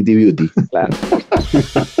redundante. Infinity Beauty. Claro.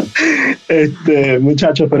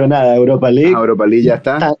 Muchachos, pero nada, Europa League. Europa League ya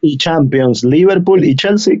está. Y Champions, Liverpool y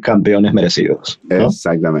Chelsea, campeones merecidos, ¿no?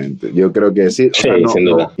 Exactamente. Yo creo que sí. Sí, sin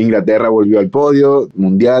duda. Inglaterra volvió al podio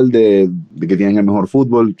mundial de que tienen el mejor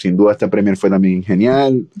fútbol. Sin duda esta Premier fue también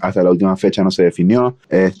genial. Hasta la última fecha no se definió.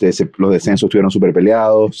 Los descensos estuvieron súper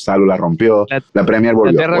peleados. Salo la rompió. La Premier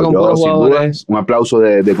volvió sin duda. Un aplauso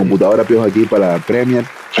de computadora Piojos aquí para la Premier.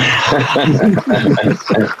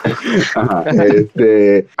 Ajá,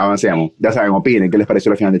 avancemos. Ya saben, opinen qué les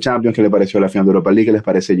pareció la final de Champions, qué les pareció la final de Europa League, qué les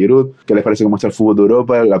parece Giroud, qué les parece cómo está el fútbol de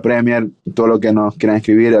Europa, la Premier, todo lo que nos quieran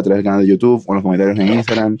escribir a través del canal de YouTube o en los comentarios en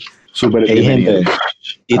Instagram. Súper gente.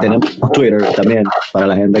 Y tenemos Twitter también, para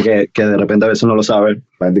la gente que de repente a veces no lo sabe.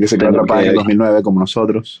 Para la gente que se quedó atrapada en el 2009 como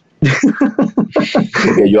nosotros.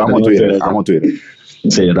 Porque yo amo Twitter.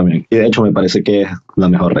 Sí, yo también. Y de hecho me parece que es la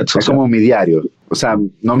mejor red social. Es como mi diario. O sea,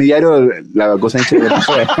 no mi diario, la cosa en serio,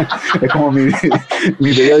 es como mi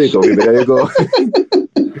periódico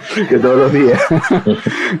de todos los días.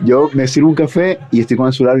 Yo me sirvo un café y estoy con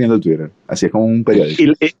el celular viendo Twitter. Así es como un periódico.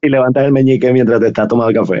 Y levantas el meñique mientras te estás tomando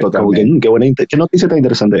el café. Totalmente. Qué noticia tan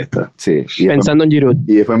interesante esta. Sí. Pensando en Giroud.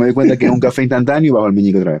 Y después me di cuenta que es un café instantáneo y bajo el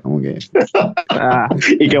meñique otra vez. Como que...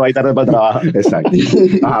 y que va a ir tarde para el trabajo. Exacto.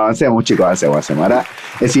 Avancemos, chicos, avancemos. Ahora,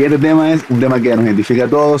 el siguiente tema es un tema que nos identifica a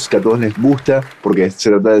todos, que a todos les gusta, porque se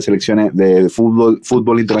trata de selecciones de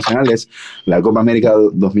fútbol internacionales. La Copa América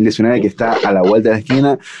 2019 que está a la vuelta de la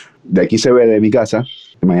esquina. De aquí se ve de mi casa.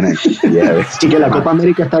 Imagínate. Y que la Copa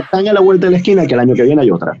América está tan a la vuelta de la esquina que el año que viene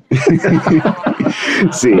hay otra.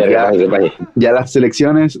 Sí, ya las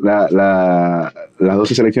selecciones, las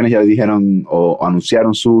 12 selecciones ya dijeron o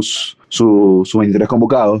anunciaron sus 23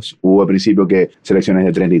 convocados. Hubo al principio que selecciones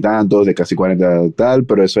de 30 y tantos, de casi 40 tal,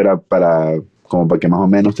 pero eso era para que más o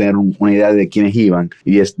menos tener una idea de quiénes iban.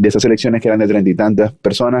 Y de esas selecciones que eran de 30 y tantas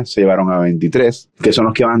personas, se llevaron a 23, que son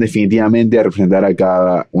los que van definitivamente a representar a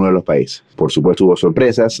cada uno de los países. Por supuesto, hubo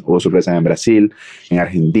sorpresas en Brasil, en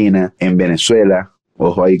Argentina, en Venezuela.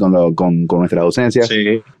 Ojo ahí con nuestras ausencias.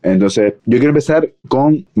 Sí. Entonces, yo quiero empezar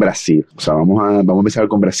con Brasil. O sea, vamos a empezar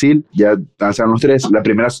con Brasil. Ya avanzaron los tres. La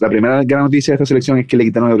primera gran noticia de esta selección es que le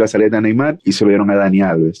quitaron el brazalete a Neymar y se lo dieron a Dani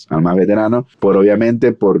Alves, al más veterano,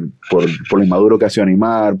 obviamente por lo inmaduro que ha sido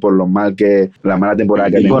Neymar, por la mala temporada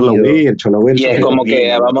que ha tenido. Por lo vircho. Y es como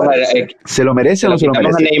que, vamos a ver... ¿Se lo merece o no se lo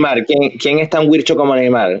merece? A Neymar. ¿Quién es tan wircho como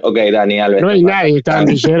Neymar? Ok, Dani Alves. No hay nadie tan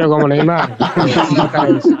villero como Neymar.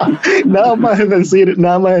 Nada más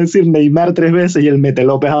decir Neymar 3 veces y el Mete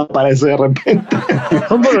López aparece de repente.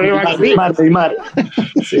 ¿Cómo lo Neymar.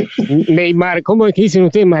 Sí. Neymar, ¿cómo es que dicen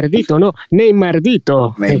ustedes Mardito? No,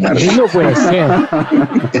 Neymardito. No puede ser.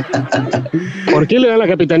 ¿Por qué le dan la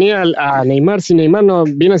capitanía a Neymar si Neymar no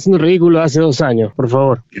viene haciendo ridículo hace 2 años? Por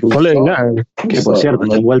favor, no le den nada. Que por cierto,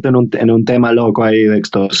 está envuelto en un tema loco ahí de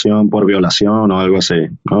extorsión por violación o algo así,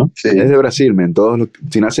 ¿no? Sí. Es de Brasil, men.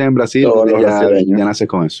 Si naces en Brasil, ya naces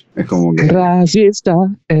con eso. Es como que... Racista.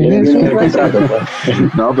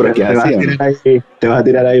 No, pero es que así. Te vas a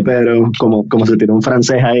tirar ahí, Pedro, como se tiró un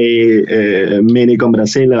francés ahí, mini con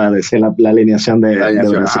Brasil, le va a decir la alineación de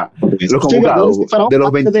Brasil. Los convocados,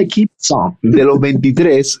 de los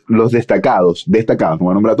 23, los destacados,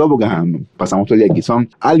 como nombra todo, porque pasamos todo el día aquí, son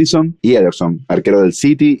Alisson y Ederson, arquero del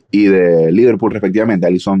City y de Liverpool respectivamente.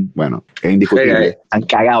 Alisson, bueno, es indiscutible. Han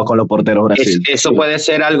cagado con los porteros Brasil. Eso puede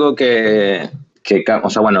ser algo que, o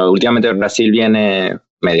sea, bueno, últimamente Brasil viene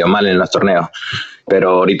medio mal en los torneos,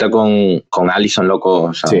 pero ahorita con Alisson, loco,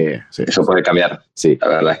 o sea, sí. Eso puede cambiar. Sí. La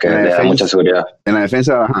verdad es que le da mucha seguridad. En la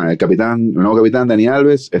defensa, el nuevo capitán Dani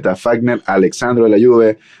Alves, está Fagner, Alexandro de la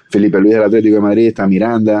Juve, Felipe Luis del Atlético de Madrid, está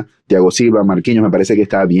Miranda, Thiago Silva, Marquinhos. Me parece que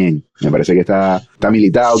está bien, me parece que está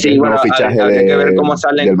militado, sí, que es un nuevo fichaje hay que ver cómo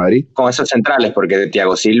salen del Madrid con esos centrales, porque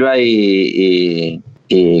Thiago Silva y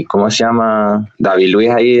 ¿cómo se llama? David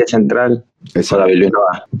Luiz ahí de central. Eso. David Luiz no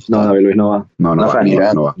va. No, David Luiz no va. No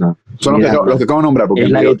va. No. Son los que acabo de nombrar. Porque es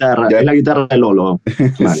la guitarra de Lolo.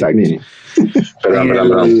 Exacto.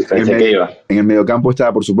 Perdón. Pensé que iba. En el mediocampo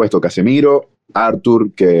está, por supuesto, Casemiro,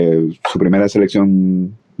 Arthur, que su primera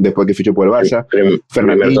selección después que fichó por el Barça,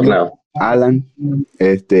 Fernandinho, Alan,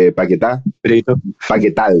 Paquetá,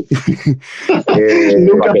 Paquetal,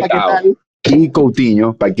 y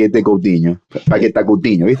Coutinho, Paqueta Coutinho,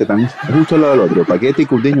 ¿viste? También es justo lo del otro, Paqueta y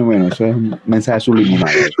Coutinho, bueno, eso es un mensaje subliminal.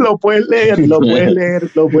 Lo puedes leer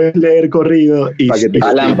corrido.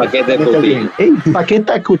 Alan, Paqueta Coutinho.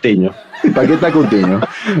 Paqueta Coutinho. Paqueta Coutinho.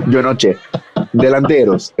 Yo noche.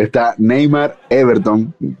 Delanteros, está Neymar,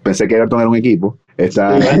 Everton, pensé que Everton era un equipo,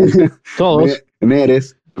 está todos.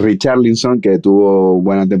 Neres, Richarlison, que tuvo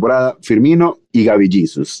buena temporada, Firmino y Gavi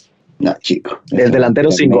Jesus. No, chico. El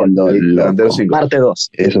delantero sin gol. El delantero sin gol. Parte 2.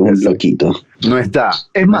 Eso es un loquito. No está.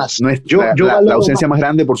 Es más, no es, yo la ausencia más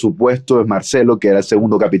grande, por supuesto, es Marcelo, que era el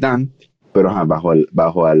segundo capitán. Pero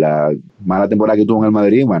bajo la mala temporada que tuvo en el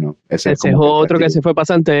Madrid, bueno, ese es otro que se fue para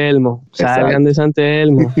Santelmo. Salgan de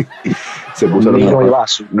Santelmo. Se puso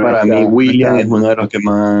Para mí, William es uno de los que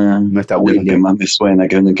más, no está William, que más me suena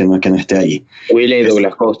que no esté ahí. William y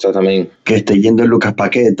Douglas Costa también. Que esté yendo Lucas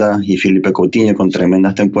Paqueta y Felipe Coutinho con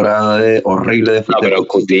tremendas temporades horribles de fútbol. No,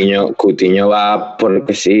 pero Coutinho va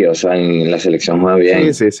porque sí, o sea, en la selección juega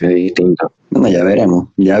bien. Sí. Es distinto. Bueno, ya veremos,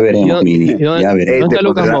 Mini. Ya veremos. ¿Dónde está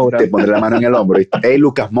Lucas Moura? Te pondré la mano en el hombro.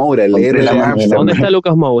 Lucas Moura, el héroe de Amsterdam. ¿Dónde está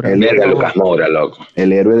Lucas Moura? Lucas Moura, loco.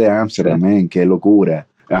 El héroe de Amsterdam, qué locura.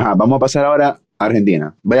 Ajá, vamos a pasar ahora a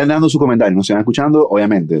Argentina. Vayan dando su comentario, nos están escuchando,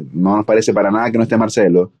 obviamente. No nos parece para nada que no esté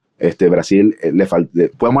Marcelo. Brasil,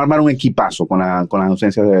 podemos armar un equipazo con las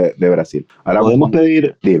ausencias de Brasil. Ahora podemos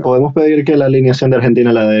pedir que la alineación de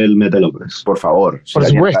Argentina la dé el Mete López. Por favor. Por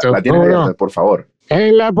supuesto. La tiene abierta, por favor.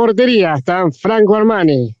 En la portería están Franco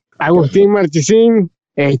Armani, Agustín Marchesín,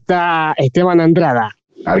 está Esteban Andrada.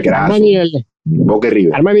 Arquerazo. Boca y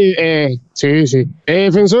River. Armani, sí.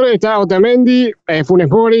 Defensores está Otamendi, Funes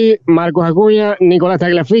Mori, Marcos Acuña, Nicolás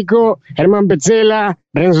Tagliafico, Germán Petzela,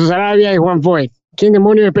 Renzo Sarabia y Juan Foyt. ¿Quién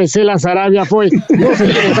demonios es Petzela, Sarabia, Foyt? No sé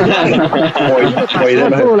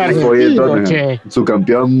quién es. Su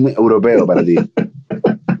campeón europeo para ti.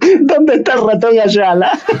 ¿Dónde está el ratón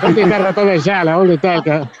Ayala? ¿Dónde está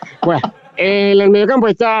el bueno, en el mediocampo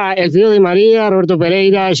está el Fío Di María, Roberto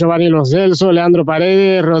Pereira, Giovanni Lo Celso, Leandro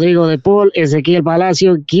Paredes, Rodrigo De Paul, Ezequiel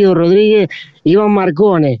Palacio, Guido Rodríguez, Iván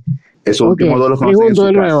Marcone. Esos últimos dos los conocen en su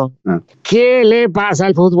de nuevo. ¿Qué le pasa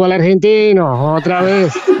al fútbol argentino? Otra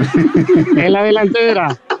vez. En la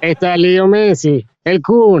delantera está Leo Messi, el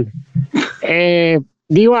Kun,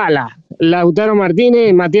 Dybala, Lautaro Martínez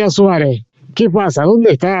y Matías Suárez. ¿Qué pasa?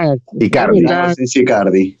 ¿Dónde está Icardi?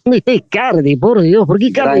 ¿Dónde está Icardi? Por Dios, ¿por qué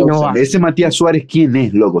Icardi no va? Ese Matías Suárez, ¿quién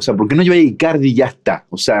es, loco? O sea, ¿por qué no lleva a Icardi y ya está?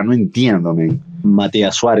 O sea, no entiendo, men.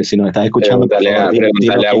 Matías Suárez, si nos estás escuchando,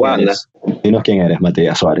 pregúntale a Wanda. Dinos quién eres,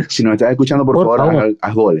 Matías Suárez. Si nos estás escuchando, por favor,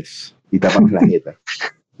 haz goles y tapanos la jeta.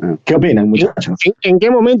 ¿Qué opinan, muchachos? ¿En qué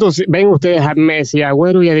momento ven ustedes a Messi, a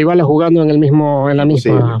Agüero y a Dybala jugando en la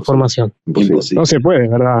misma formación? Imposible. No se puede,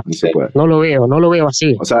 ¿verdad? No se puede. No lo veo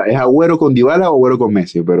así. O sea, ¿es Agüero con Dybala o Agüero con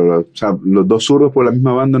Messi? Pero, o sea, los dos zurdos por la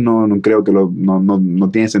misma banda no creo que no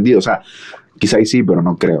tiene sentido. O sea, quizá ahí sí, pero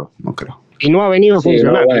no creo. Y no ha venido a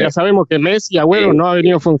funcionar. Ya sabemos que Messi y Agüero no ha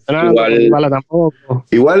venido funcionando, Dybala tampoco.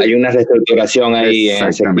 Igual hay una reestructuración ahí en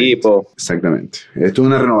ese equipo. Exactamente. Esto es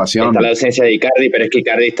una renovación. Está la ausencia de Icardi, pero es que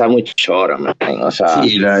Icardi está muy choro, man. O sea,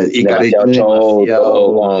 Icardi show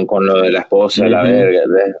con lo de la esposa, la verga,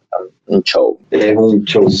 un show. Es un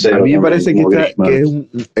show. A mí me parece que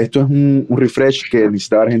esto es un refresh que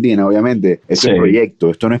necesitaba Argentina, obviamente. Esto es proyecto,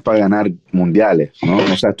 esto no es para ganar mundiales, ¿no?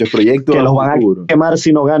 O sea, esto es proyecto. Que los van a quemar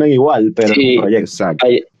si no ganan igual, pero sí, exacto.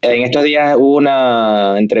 En estos días hubo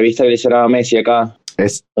una entrevista que le hicieron a Messi acá. A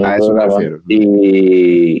eso me refiero.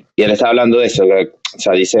 Y él estaba hablando de eso, o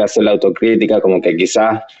sea, dice hacer la autocrítica, como que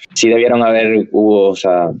quizás sí debieron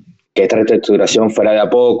que esta reestructuración fuera de a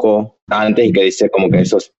poco antes y que dice como que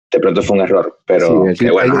eso de pronto fue un error, pero sí,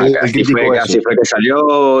 así fue que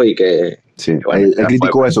salió y que... Sí, él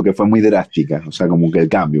criticó eso, que fue muy drástica, o sea, como que el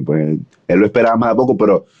cambio, pues él lo esperaba más a poco,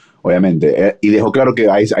 pero obviamente, y dejó claro que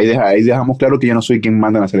ahí dejamos claro que yo no soy quien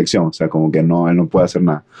manda en la selección, o sea, como que él no puede hacer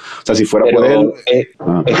nada. O sea, si fuera por él...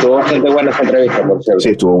 Estuvo bastante buena esa entrevista, por cierto. Sí,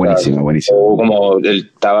 estuvo buenísimo. Como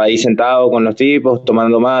él estaba ahí sentado con los tipos,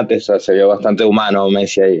 tomando mate, o sea, se vio bastante humano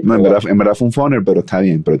Messi ahí. No, en verdad fue un funner, pero está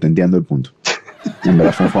bien, pero te entiendo el punto. En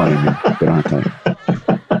verdad fue un funner, pero no está bien.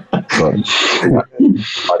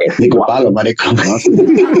 Palo, marico.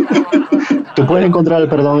 Tú puedes encontrar el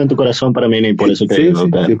perdón en tu corazón para mí, y por eso que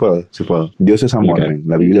sí puedo. Dios es amor,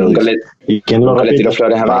 la Biblia lo dice. ¿Y quién lo repite? Le tiró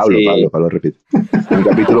flores a Pablo repite. En el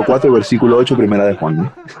capítulo 4, versículo 8, primera de Juan,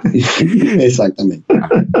 ¿no? Exactamente.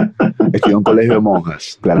 Estudió en un colegio de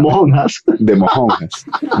monjas. ¿Monjas? De mojonjas.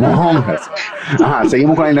 Ajá,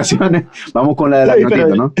 seguimos con las naciones. Vamos con la de la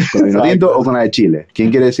Vinotinto, ¿no? ¿Con la Vinotinto o con la de Chile? ¿Quién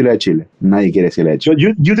quiere decir la de Chile? Nadie quiere decir la de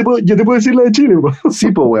Chile. Yo te puedo decir la de Chile, bro.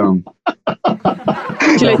 Sí, pues, weón.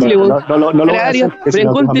 Chile, no lo voy a hacer, que si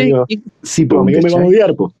no tus amigos, sí, tus amigos me van a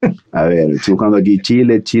odiar, po. A ver, estoy buscando aquí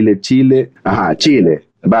Chile. Ajá, Chile.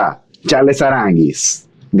 Va. Charles Aranguis,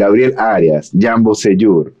 Gabriel Arias, Jambo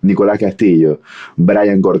Seyur, Nicolás Castillo,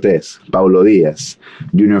 Brian Cortés, Paulo Díaz,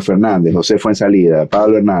 Junior Fernández, José Fuensalida,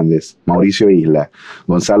 Pablo Hernández, Mauricio Isla,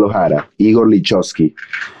 Gonzalo Jara, Igor Lichowski,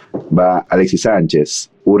 va Alexis Sánchez,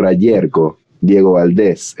 Urra Yerko, Diego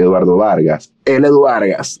Valdés, Eduardo Vargas, el Edu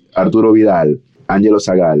Vargas, Arturo Vidal, Ángelo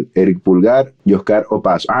Zagal, Eric Pulgar y Oscar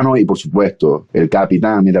Opaso. Y por supuesto, el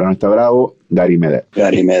capitán, mientras no está bravo, Gary Medel.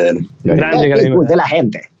 Gary Medel. Grande Gary Medel. De la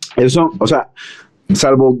gente. Eso, o sea,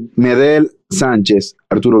 salvo Medel, Sánchez,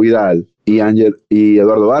 Arturo Vidal y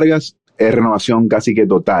Eduardo Vargas, es renovación casi que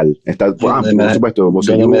total. Está, por supuesto,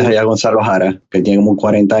 yo no me dejaría a Gonzalo Jara, que tiene como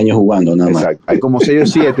 40 años jugando nada más. Exacto. Hay como 6 o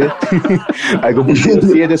 7 hay como 6 o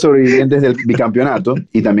 7 sobrevivientes del bicampeonato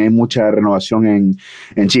y también hay mucha renovación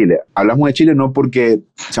en Chile. Hablamos de Chile no porque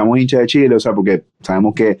seamos hinchas de Chile, o sea, porque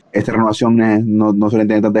sabemos que esta renovación no suele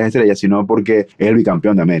tener tantas estrellas, sino porque es el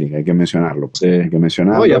bicampeón de América, hay que mencionarlo. Sí. Hay que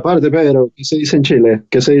mencionarlo. Oye, aparte, Pedro, ¿qué se dice en Chile?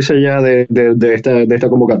 ¿Qué se dice ya de esta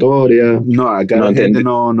convocatoria? No, acá la gente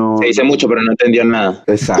no... Se dice mucho, pero no entendió nada.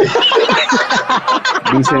 Exacto.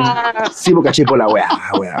 Dicen, sí, porque caché por la weá.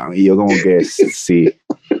 Y yo como que, sí.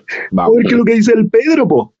 Vamos. ¿Qué es lo que dice el Pedro,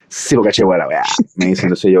 po? Sí, porque caché por la weá. Me dicen,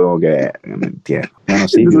 entonces yo como que, me entiendo. Bueno,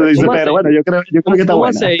 sí. Pero bueno, yo creo que está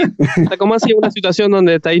buena. ¿Cómo así una situación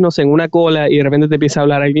donde estáis, no sé, en una cola y de repente te empieza a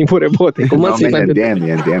hablar alguien por el bote? ¿Cómo así? Ya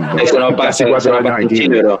entiendo. Eso no pasa.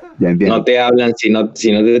 No te hablan, si no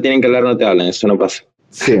te tienen que hablar, no te hablan. Eso no pasa.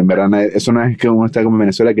 Sí, en verdad, eso no es que uno está como en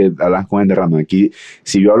Venezuela que hablas con gente random. Aquí,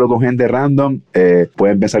 si yo hablo con gente random,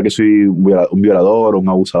 pueden pensar que soy un violador o un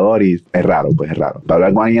abusador y es raro, pues es raro. Para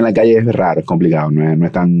hablar con alguien en la calle es raro, es complicado, no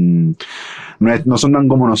es tan... No son tan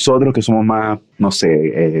como nosotros, que somos más, no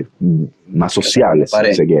sé, más sociables,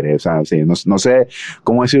 si se quiere. O sea, sí, no sé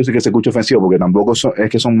cómo decirse que se escucha ofensivo, porque tampoco es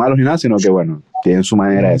que son malos ni nada, sino que, bueno, tienen su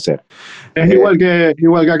manera de ser. Es igual que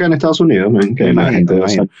acá en Estados Unidos, que la gente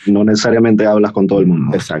no necesariamente hablas con todo el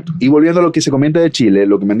mundo. Exacto. Y volviendo a lo que se comenta de Chile,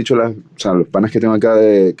 lo que me han dicho los panas que tengo acá,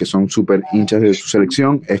 que son súper hinchas de su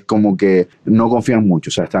selección, es como que no confían mucho.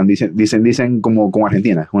 O sea, dicen como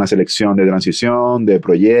Argentina, una selección de transición, de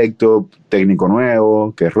proyecto, técnico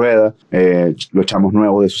nuevo, que rueda, los chamos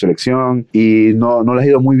nuevos de su selección, y no les ha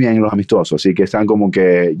ido muy bien en los amistosos, así que están como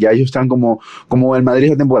que, ya ellos están como el Madrid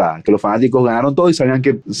esta temporada, que los fanáticos ganaron todo y sabían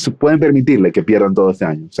que pueden permitirle que pierdan todo este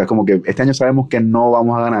año. O sea, como que este año sabemos que no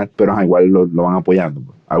vamos a ganar, pero igual lo van apoyando,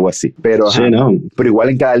 pues. Algo así. Pero igual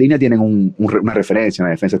en cada línea tienen una referencia. En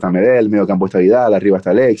la defensa está Medel, medio campo está Vidal, arriba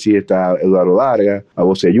está Alexis, está Eduardo Vargas,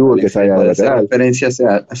 Aboseyur, que está allá de lateral. Referencia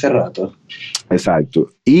hace rato.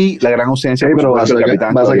 Exacto. Y la gran ausencia, pero va a sacar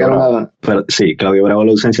Claudio Bravo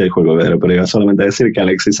la ausencia del juego, pero iba solamente a decir que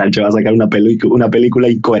Alexis Sánchez va a sacar una película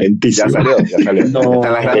incoherentísima. Ya salió.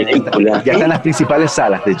 Ya están las principales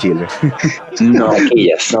salas de Chile. No,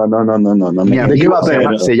 aquellas. No. ¿De qué va a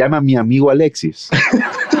ser? Se llama Mi Amigo Alexis.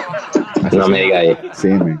 No me digas ahí. Sí,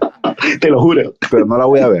 te lo juro. Pero no la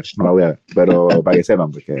voy a ver, pero para que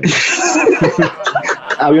sepan, porque...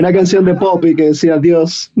 Había una canción de Poppy que decía,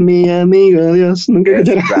 Dios, mi amigo, Dios. Nunca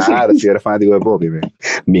Claro, si eres fanático de Poppy.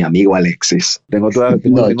 Mi amigo Alexis. Tengo todas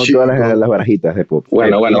las barajitas de Poppy.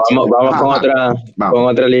 Bueno, vamos con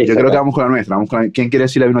otra lista. Yo creo que vamos con la nuestra. ¿Quién quiere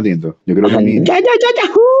decir la vino tinto? Yo creo que a mí... Ya.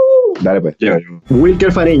 Dale, pues.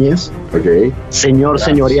 Wilker Fariñez. Ok.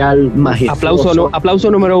 Señorial majestuoso.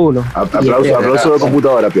 Aplauso número 1. Aplauso de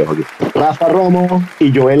computadora, Piojo. Aquí. Rafa Romo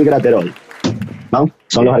y Joel Graterol. ¿No?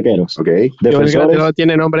 Son los arqueros. Ok. Joel Graterol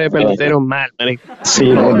tiene nombre de pelotero mal, marico. Sí,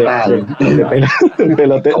 de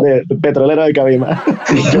petrolero de Cabima.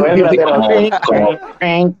 Joel Graterol.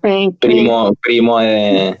 Primo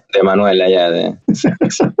de Manuel allá de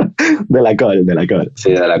la Col.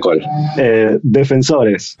 Sí, de la Col.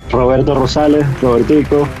 Defensores: Roberto Rosales,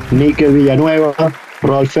 Robertico, Níquel Villanueva,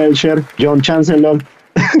 Rolf Felcher, John Chancellor.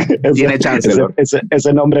 Tiene Chancellor.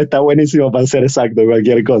 Ese nombre está buenísimo para ser exacto,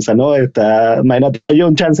 cualquier cosa, ¿no? Imagínate,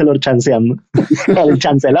 John Chancellor chanceando. El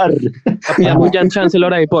Chancellor. Dame un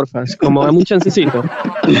Chancellor ahí, porfa. Como dame un chancecito.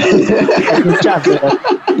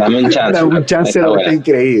 Dame un Chancellor está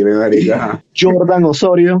increíble, marica. Jordan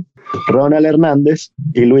Osorio, Ronald Hernández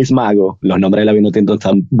y Luis Mago. Los nombres de la Vinotinto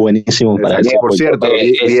están buenísimos para eso. Por cierto,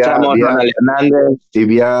 Ronald Hernández y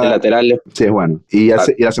vía laterales. Sí, es bueno. Y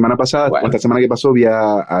la semana pasada, esta semana que pasó, vi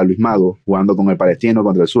a Luis Mago jugando con el Palestino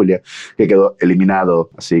contra el Zulia, que quedó eliminado.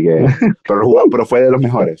 Así que, pero fue de los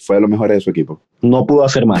mejores de su equipo. No pudo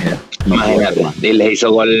hacer magia. Imagínate. Y le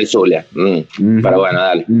hizo gol el Zulia. Pero bueno,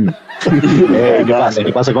 dale.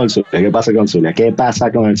 ¿Qué pasa con el Zulia? ¿Qué pasa con el Zulia?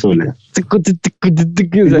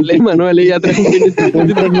 Sale Manuel y atrás.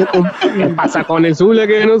 ¿Qué pasa con el Zulia?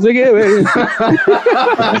 Que no sé qué,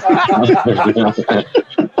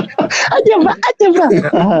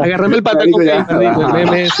 Agárrame el patacón. El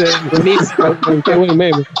meme ese, buenísimo. Qué buen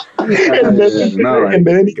meme. En vez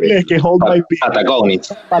de en inglés, que hold my beer.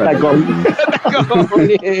 Patacón.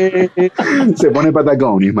 Se pone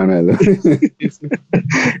pataconis, Manuel.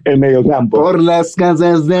 El mediocampo. Por las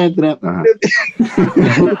casas de Ajá.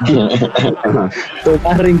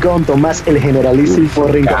 Tomás Rincón, Tomás el generalísimo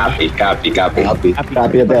Rincón. Capi.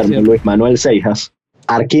 Capi eterno, Luis Manuel Seijas.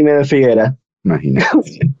 Arquímedes Figuera. Imagínate.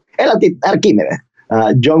 Arquímedes.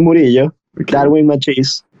 John Murillo. Darwin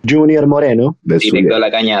Machís. Junior Moreno. Directo a la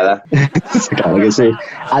cañada. Claro que sí.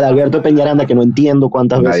 Adalberto Peñaranda, que no entiendo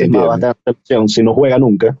cuántas veces más va a estar en la selección si no juega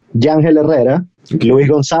nunca. Yángel Herrera. Luis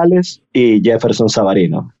González y Jefferson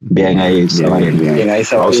Savarino. Bien ahí, Savarino. Bien ahí,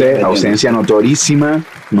 Savarino. Ausencia notorísima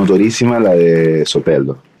la de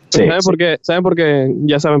Soteldo. Sí, ¿Saben por qué?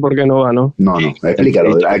 Ya saben por qué no va, ¿no? No,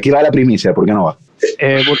 explícalo. Aquí va la primicia, ¿por qué no va?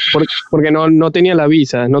 Porque no tenía la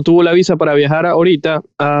visa, no tuvo la visa para viajar ahorita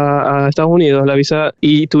a Estados Unidos, la visa,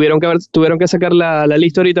 y tuvieron que sacar la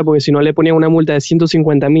lista ahorita porque si no le ponían una multa de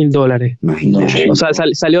 $150,000. Imagínate. O sea,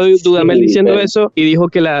 salió Dudamel diciendo eso y dijo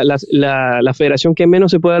que la federación que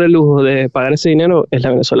menos se puede dar el lujo de pagar ese dinero es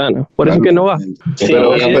la venezolana. Por eso es que no va. Sí,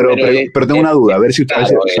 pero tengo una duda, a ver si usted,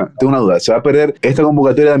 tengo una duda, ¿se va a perder esta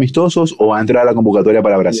convocatoria de amistosos o va a entrar a la convocatoria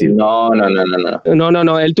para Brasil? No.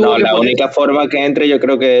 Él tuvo la única forma que entre yo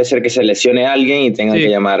creo que debe ser que se lesione a alguien y tengan que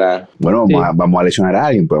llamar a... Bueno, vamos a lesionar a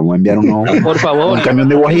alguien, podemos enviar por favor, un camión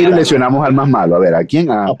de Guajiro y lesionamos al más malo. A ver, ¿a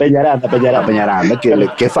quién? A Peñaranda.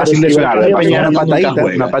 que es fácil lesionar.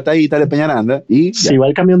 Una patadita de Peñaranda y si va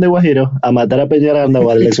el camión de Guajiro a matar a Peñaranda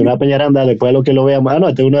o a lesionar a Peñaranda, después de lo que lo veamos,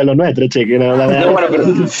 este es uno de los nuestros, chiqui. Bueno,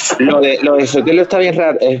 pero lo de Sotelo está bien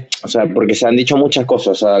raro, o sea, porque se han dicho muchas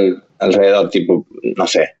cosas alrededor, tipo, no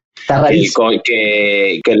sé,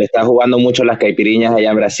 que le está jugando mucho las caipiriñas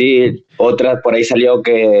allá en Brasil. Otra por ahí salió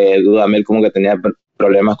que Dudamel como que tenía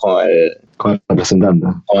problemas con el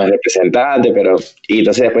representante, pero y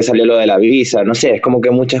entonces después salió lo de la visa, no sé, es como que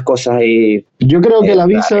muchas cosas ahí. Yo creo que la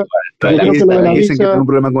visa, dicen que tiene un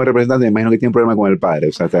problema con el representante, me imagino que tiene un problema con el padre,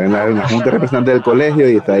 o sea, está en la junta de representantes del colegio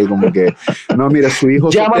y está ahí como que, no, mira, su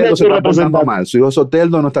hijo Soteldo se está portando mal, su hijo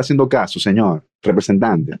Soteldo no está haciendo caso, señor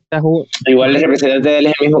representante. Igual el representante de él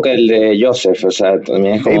es el mismo que el de Joseph, o sea,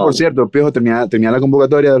 también es como... Y por cierto, Piojo, termina la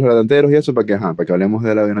convocatoria de los delanteros y eso para que hablemos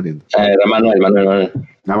de la Vino Tinto. Manuel. Manuel.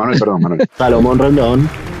 Salomón Rondón,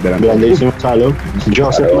 grandísimo Salo,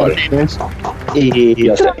 Joseph Martínez y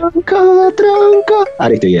Tronco.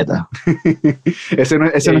 Aristigueta. ese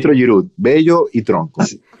es nuestro Giroud, bello y tronco.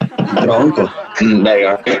 Tronco.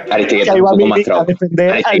 Aristigueta es un poco más tronco.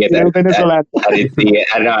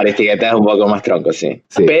 Aristigueta es un poco más tronco, sí.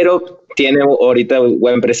 Pero tiene ahorita un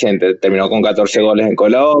buen presente. Terminó con 14 goles en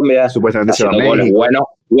Colombia. Supuestamente se va a México.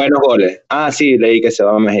 Buenos goles. Sí, leí que se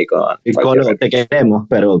va a México. Y Colo, te queremos,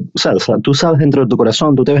 pero o sea, tú sabes dentro de tu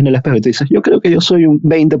corazón, tú te ves en el espejo y te dices, yo creo que yo soy un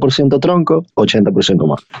 20% tronco, 80%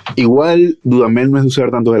 más. Igual Dudamel no es de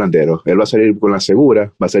usar tantos delanteros. Él va a salir con la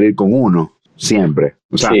segura, va a salir con uno. Siempre.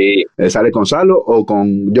 O sea, él sale con Salo o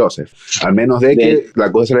con Joseph. Al menos de que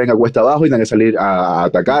la cosa se le venga cuesta abajo y tenga que salir a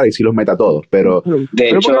atacar y si los meta a todos. Pero ¿por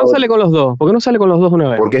qué no sale con los dos? ¿Por qué no sale con los dos una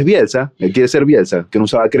vez? Porque es Bielsa. Él quiere ser Bielsa. Que no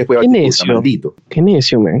usaba Crespo y Batistuta, maldito. Qué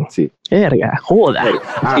necio, man. Sí. Verga, joda.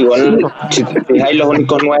 Igual, si te fijáis, los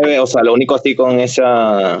únicos 9, o sea, lo único así con ese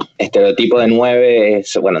estereotipo de 9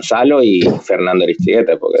 es, bueno, Salo y Fernando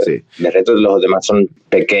Aristigueta, porque de resto los demás son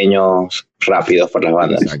pequeños, rápidos por las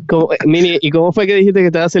bandas. Mini, ¿y cómo fue que dijiste que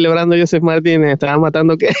estaba celebrando Joseph Martínez? ¿Estaba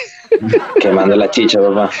matando qué? Quemando la chicha,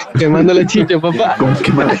 papá. Quemando la chicha, papá. ¿Cómo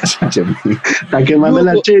quemando la chicha? Está quemando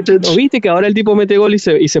la chicha. ¿O viste que ahora el tipo mete gol y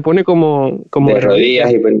se pone como de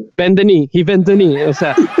rodillas y bend the knee, o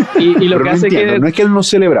sea, y lo pero que no hace entiendo, que no es que él no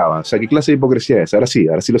celebraba, o sea, ¿qué clase de hipocresía es? Ahora sí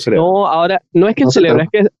lo celebra. No, ahora no es que él celebra, es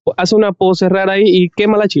que hace una pose rara ahí y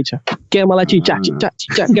quema la chicha, quema la chicha,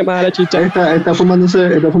 quema la chicha. Está fumándose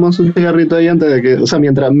un cigarrito ahí antes de que, o sea,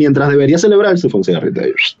 mientras debería celebrarse fue un cigarrito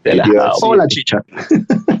ahí. O la chicha.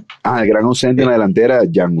 El gran ausente en la delantera,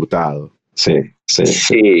 Jan Hurtado. Sí.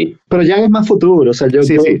 Pero Jan es más futuro, o sea, yo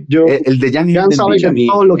el de Jan sabe que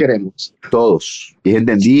todos lo queremos. Todos. Y es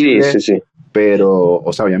entendible. Sí. Pero,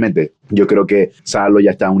 o sea, obviamente, yo creo que Salo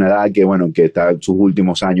ya está a una edad que, bueno, que está en sus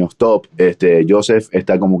últimos años top. Joseph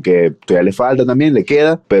está como que todavía le falta también, le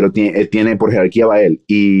queda, pero tiene por jerarquía va él.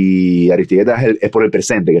 Y Aristigueta es por el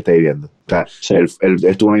presente que está viviendo. O sea, él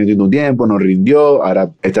estuvo en un tiempo, no rindió,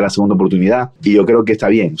 ahora esta es la segunda oportunidad. Y yo creo que está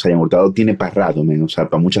bien. O sea, Jan Hurtado tiene para rato, o sea,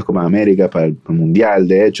 para muchas Copas América, para el Mundial,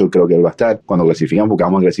 de hecho, creo que él va a estar cuando clasificamos, porque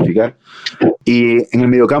vamos a clasificar. Y en el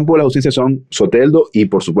mediocampo las ausencias son Soteldo y,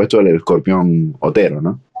 por supuesto, el escorpión Otero,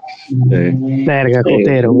 ¿no? Verga,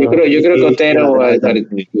 Cotero. Yo creo que Cotero va a estar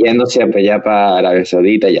yéndose allá para Arabia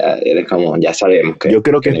Saudita, ya sabemos que. Yo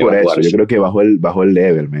creo que es por eso, yo creo que bajó el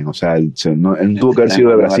level, man. O sea, él tuvo que haber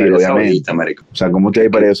sido de Brasil, obviamente. O sea, ¿cómo te hay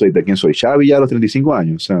para eso ahorita? ¿Quién soy? ¿Xavi ya a los 35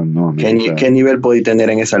 años? O sea, no. ¿Qué nivel podéis tener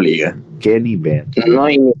en esa liga? ¿Qué nivel? No,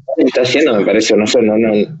 y está haciendo, me parece, no sé, no.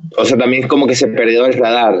 O sea, también es como que se perdió el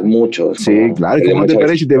radar mucho. Sí, claro, ¿cómo te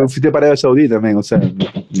parece si te fuiste para Arabia Saudita, man? O sea,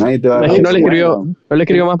 nadie te va a... No le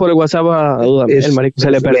escribió más por el WhatsApp a Duda, el marico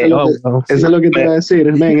se le perdió. Eso es lo que te iba a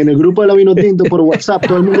decir, man, en el grupo de la Vinotinto por WhatsApp,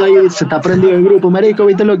 todo el mundo ahí se está prendido el grupo, marico,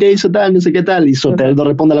 ¿viste lo que hizo tal? No sé qué tal, y Sotel no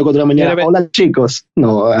responde a las 4 de la mañana, hola chicos,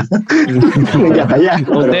 no, ya está allá.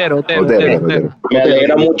 Otero.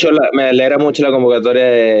 Me alegra mucho la convocatoria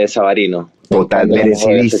de Savarino. Total,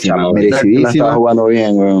 merecidísima. La estaba jugando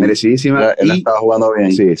bien, weón. Merecidísima. La estaba jugando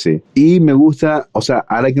bien. Sí. Y me gusta, o sea,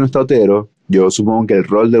 ahora que no está Otero, yo supongo que el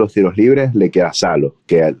rol de los tiros libres le queda a Salo,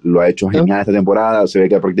 que lo ha hecho genial esta temporada, se ve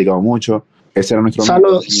que ha practicado mucho. Ese era nuestro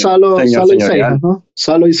Salo y Seijas, ¿no?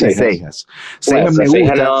 Salo y Seijas. Seijas me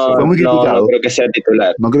gusta, fue muy criticado. No creo que sea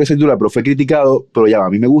titular. No creo que sea titular, pero fue criticado, pero ya va, a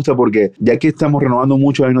mí me gusta porque ya que estamos renovando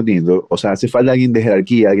mucho a Vinotinto, o sea, hace falta alguien de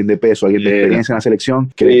jerarquía, alguien de peso, alguien de experiencia en la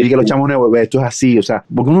selección, que le explique a los chamos nuevos, esto es así, o sea,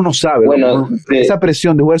 porque uno no sabe, esa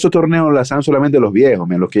presión de jugar esos torneos la saben solamente los viejos,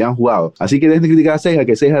 los que ya han jugado. Así que dejen de criticar a Seijas,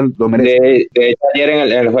 que Seijas lo merece. De hecho, ayer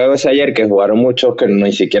en el juego ese ayer, que jugaron muchos que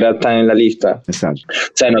ni siquiera están en la lista. Exacto.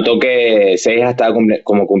 O sea, notó que Seijas estaba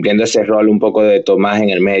como cumpliendo ese rol un poco de Tomás en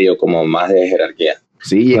el medio, como más de jerarquía.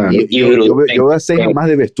 Sí, claro. yo veo a Seijas más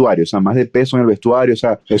de vestuario, o sea, más de peso en el vestuario, o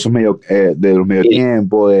sea, esos de los medio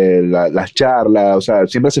tiempo, de las charlas, o sea,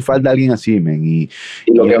 siempre hace falta alguien así, men. Y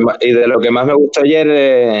de lo que más me gustó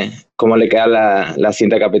ayer, cómo le queda la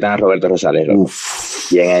cinta capitana a Roberto Rosales.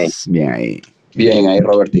 Bien ahí,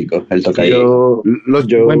 Robertico, el tocadillo.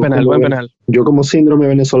 Buen penal. Yo como síndrome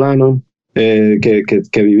venezolano, que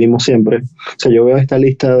vivimos siempre, o sea, yo veo esta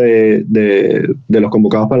lista de los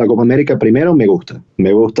convocados para la Copa América. Primero me gusta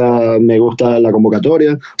la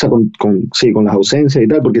convocatoria, o sea, con las ausencias y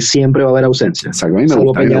tal, porque siempre va a haber ausencias.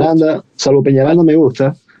 Salvo Peñaranda me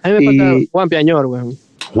gusta. A mí me falta Juan Piañor, güey.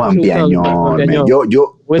 Juan Piañor.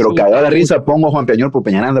 Yo pero cagado la risa, pongo a Juan Piañor por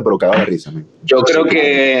Peñaranda, pero cagado la risa. Man. Yo creo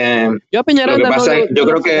que... Yo a Peñaranda yo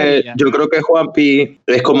creo que Juanpi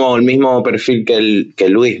es como el mismo perfil que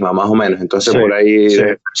Luisma, más o menos. Entonces, por ahí...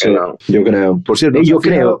 Sí. No. Yo creo. Por cierto, yo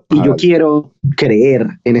quiero creer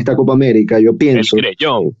en esta Copa América. Yo pienso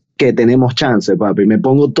que tenemos chance, papi. Me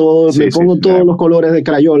pongo todos los colores de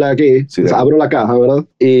Crayola aquí. Abro la caja, ¿verdad?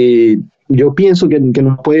 Y... yo pienso que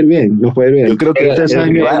nos puede ir bien, Yo creo que el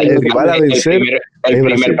rival a vencer el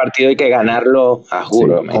primer partido hay que ganarlo, a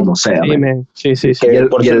juro. Como sea. Sí. Y el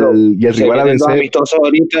rival a vencer... amistosos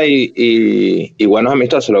ahorita y buenos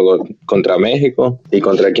amistosos, luego contra México. ¿Y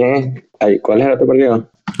contra quién? ¿Cuál es el otro partido?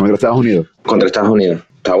 Contra Estados Unidos. Contra Estados Unidos.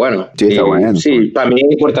 Está bueno. Sí, está bueno. Sí, para mí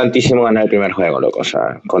es importantísimo ganar el primer juego, loco. O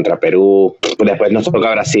sea, contra Perú. Después nos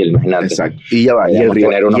toca Brasil, imagínate. Exacto. Y ya va. Y el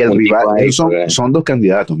rival son dos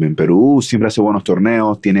candidatos, men. Perú siempre hace buenos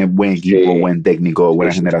torneos, tiene buen equipo, buen técnico,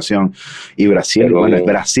 buena generación. Y Brasil,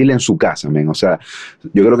 Brasil en su casa, men. O sea,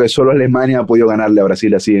 yo creo que solo Alemania ha podido ganarle a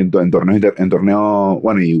Brasil así en torneos,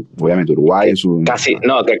 bueno, y obviamente Uruguay en su... Casi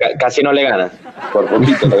no le gana. Por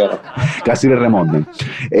poquito le gana. Casi le remontan.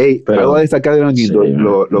 Pero a destacar de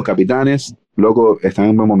los capitanes, loco, están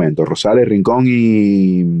en buen momento. Rosales, Rincón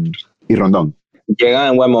y Rondón. Llegan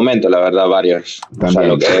en buen momento, la verdad, varios.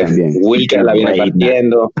 También, o sea, lo que es Wilker la viene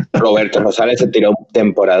partiendo. Roberto Rosales se tiró un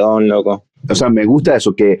temporadón, loco. O sea, me gusta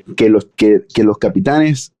eso, que los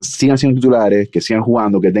capitanes sigan siendo titulares, que sigan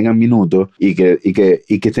jugando, que tengan minutos y que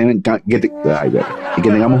tengamos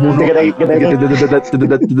uno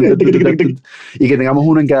y que tengamos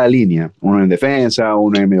uno en cada línea, uno en defensa,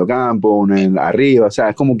 uno en el medio campo, uno en arriba. O sea,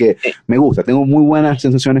 es como que me gusta, tengo muy buenas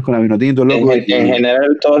sensaciones con la Vinotinto, loco. En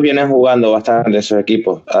general todos vienen jugando bastante esos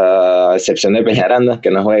equipos, a excepción de Peñaranda, que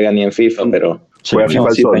no juega ni en FIFA, pero...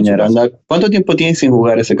 Peñaranda. ¿Cuánto tiempo tiene sin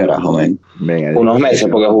jugar ese carajo, man? Unos meses,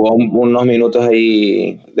 porque jugó unos minutos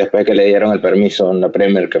ahí después que le dieron el permiso en la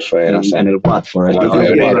Premier, que fue, no sé, en el Watford.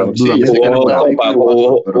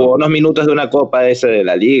 Jugó unos minutos de una copa de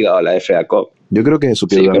la Liga o la FA Cup. Yo creo que eso,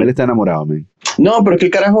 que Dudamel está enamorado, man. No, pero es que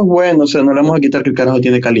el carajo es bueno, o sea, no le vamos a quitar que el carajo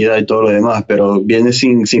tiene calidad y todo lo demás, pero viene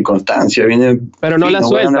sin constancia, viene... Pero no la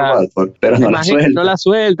suelta. Pero no la suelta. No la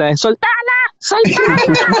suelta, es soltala.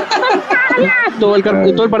 Todo el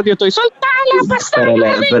partido estoy soltala.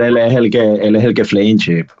 Pero él es el que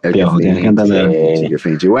flinche. Tienes que entender.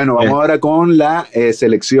 Sí. Bueno, vamos ahora con la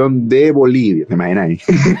selección de Bolivia. ¿Te imaginas ahí?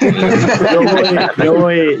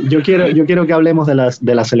 Yo quiero que hablemos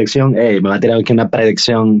de la selección. Me va a tirar aquí una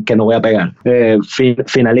predicción que no voy a pegar.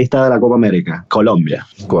 Finalista de la Copa América, Colombia.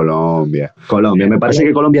 Me parece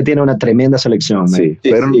que Colombia tiene una tremenda selección. Sí,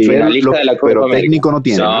 pero técnico no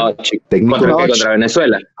tiene. No, técnico contra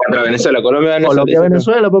Venezuela.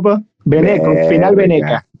 Colombia-Venezuela, papá. Final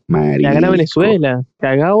Veneca. Ya gana Venezuela.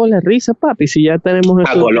 Cagado la risa, papi. Si ya tenemos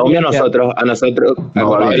a Colombia, a nosotros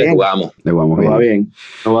le jugamos.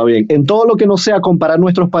 No va bien. En todo lo que no sea comparar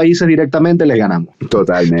nuestros países directamente, les ganamos.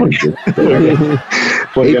 Totalmente.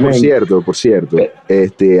 Por cierto, a la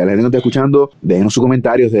gente que no está escuchando, déjenos sus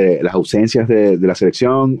comentarios de las ausencias de la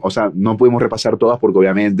selección. O sea, no pudimos repasar todas porque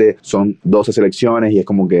obviamente son 12 selecciones y es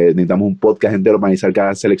como que necesitamos un podcast entero para analizar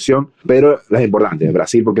cada selección, pero las importantes,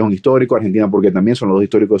 Brasil porque es un histórico, Argentina porque también son los dos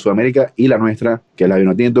históricos de Sudamérica y la nuestra, que es la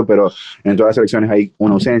Vinotinto, pero en todas las selecciones hay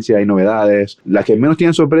una ausencia, hay novedades. Las que menos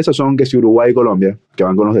tienen sorpresa son que si Uruguay y Colombia, que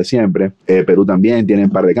van con los de siempre. Perú también tiene un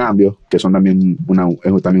par de cambios, que son también una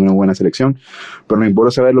buena selección, pero no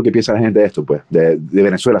importa saber lo que piensa la gente de esto, pues, de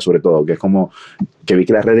Venezuela sobre todo, que es como que vi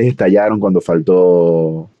que las redes estallaron cuando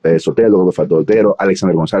faltó Sotelo, cuando faltó Otero,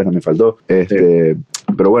 Alexander González también faltó.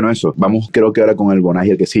 Pero bueno, eso. Vamos, creo que ahora con el Bonai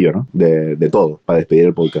y el quesillo, ¿no? De todo, para despedir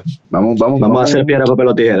el podcast. Vamos a hacer piedra, papel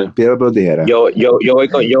o tijera. Piedra, papel o tijera. Yo voy.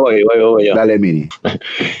 Dale, Mini.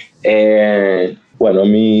 Bueno,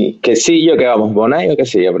 mi quesillo, ¿qué vamos? ¿Bonai o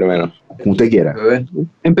quesillo primero? Como usted quiera.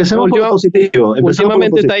 Empecemos por lo positivo.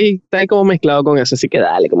 Últimamente está ahí como mezclado con eso, así que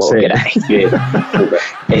dale, como vos queráis.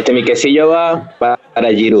 Mi quesillo va para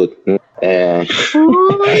Giroud.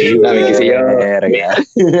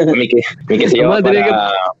 Mi quesillo va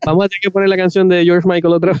para... Vamos a tener que poner la canción de George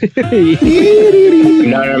Michael otra vez.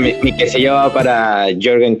 No, mi quesillo va para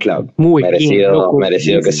Jürgen Klopp. Muy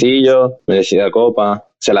merecido quesillo, merecida copa.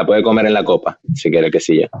 Se la puede comer en la copa, si quiere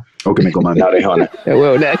quesillo. O que me coman. La orejona.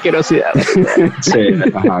 Una asquerosidad. Sí.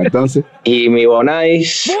 Ajá, entonces. Y mi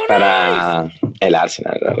bonais para el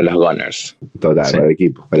Arsenal, los Gunners. Total, sí. Para el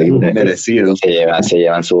equipo. Merecido. Se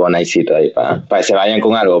llevan su bonaisito ahí para que se vayan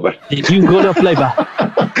con algo. Pues. El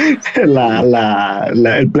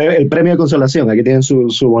premio de consolación. Aquí tienen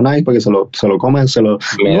su bonais para que se lo coman.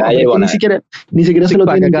 Medalla y bonais. Ni siquiera se lo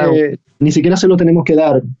tienen ni siquiera se lo tenemos que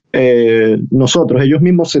dar nosotros. Ellos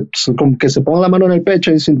mismos como que se pongan la mano en el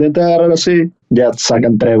pecho y se intentan agarrar así, ya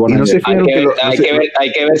sacan 3 bonais.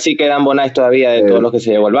 Hay que ver si quedan bonais todavía de todos los que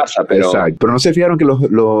se llevó el Barça. Pero... Exacto. Pero no se fijaron que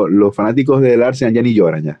los fanáticos del Arsenal ya ni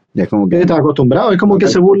lloran ya. Ya es como que están acostumbrados. Es como que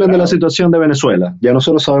se burlan de la situación de Venezuela. Ya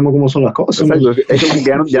nosotros sabemos cómo son las cosas. Exacto. Es como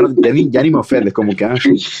que ya ni me ofendes. Como que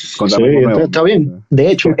está bien.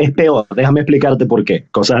 De hecho, es peor. Déjame explicarte por qué.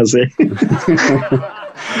 Cosas así.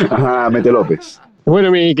 Ajá, Mete López.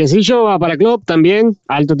 Bueno, mi quesillo va para Klopp también,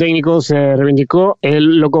 alto técnico, se reivindicó.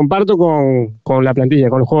 Lo comparto con la plantilla,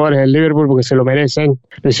 con los jugadores del Liverpool porque se lo merecen,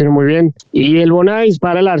 lo hicieron muy bien. Y el bonais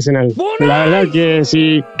para el Arsenal. La verdad que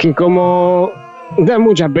sí, que como da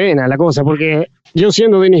mucha pena la cosa, porque yo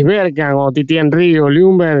siendo Dennis Bergkamp o Titi Henry o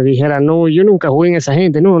Ljungberg dijera, no, yo nunca jugué en esa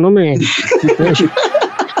gente, no me...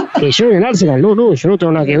 que yo en el Arsenal, no, yo no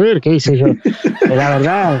tengo nada que ver, ¿qué hice yo? La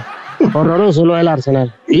verdad... Horroroso lo del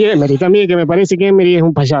Arsenal. Y Emery también, que me parece que Emery es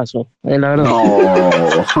un payaso. La verdad. No.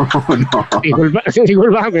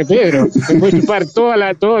 Disculpame, Pedro. Me puedes chupar todo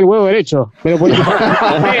el huevo derecho. Me lo puedes chupar.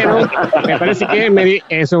 Pero me parece que Emery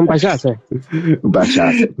es un payaso. Un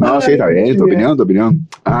payaso. No, sí, está bien. Tu opinión.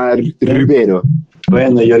 Rivero.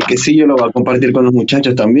 Bueno, yo el quesillo lo voy a compartir con los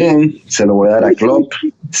muchachos también. Se lo voy a dar a Klopp,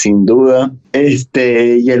 sin duda.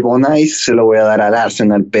 Y el bonais se lo voy a dar al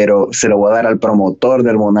Arsenal, pero se lo voy a dar al promotor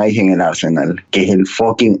del bonais en el Arsenal, que es el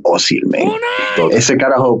fucking Ozil, man. Ese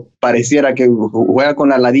carajo pareciera que juega con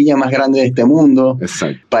la ladilla más grande de este mundo.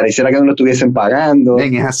 Exacto. Pareciera que no lo estuviesen pagando.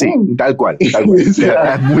 Es así, tal cual. Es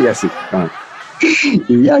muy así.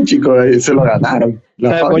 Y ya, chicos, se lo ganaron.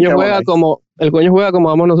 El coño juega como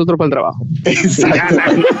vamos nosotros para el trabajo. Exacto.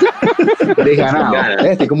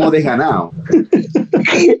 Desganado. Como desganado.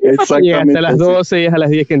 Llegaste a las 12 y es a las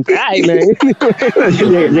 10 que entra. Ay,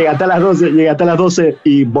 llegaste a las 12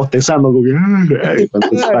 y bostezando.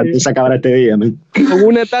 ¿Cuánto se acabará este día, man? Con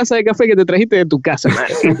una taza de café que te trajiste de tu casa,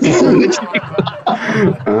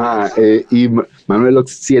 man. Y Manuel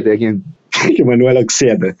Ox 7, ¿a quién? Que Manuel Ox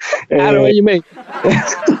 7.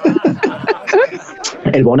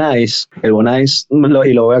 El Bonais,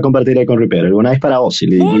 y lo voy a compartir ahí con Ripero, el Bonais para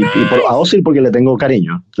Özil, a Özil porque le tenía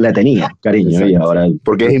cariño, exacto. Y ahora...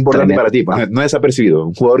 Porque es importante para ti, pues, no es desapercibido,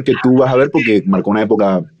 un jugador que tú vas a ver porque marcó una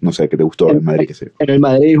época, no sé, que te gustó en Madrid, que sé. En el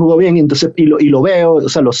Madrid jugó bien, entonces, y lo veo, o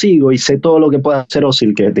sea, lo sigo y sé todo lo que puede hacer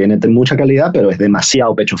Özil, que tiene mucha calidad, pero es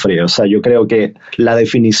demasiado pecho frío, o sea, yo creo que la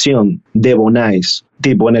definición de Bonais,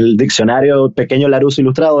 tipo en el diccionario pequeño Larousse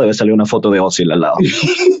ilustrado, debe salir una foto de Özil al lado.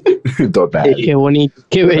 Total. Qué bonito,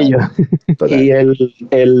 qué bello. Total. Y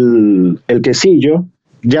el quesillo,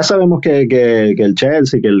 ya sabemos que el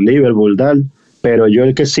Chelsea, que el Liverpool, tal, pero yo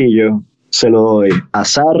el quesillo se lo doy a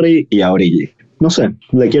Sarri y a Origi. No sé,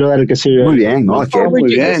 le quiero dar el quesillo. Muy bien, ¿no? Es que muy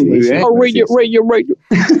bien.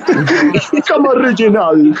 Como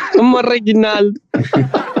original. Como original.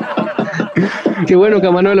 Qué bueno que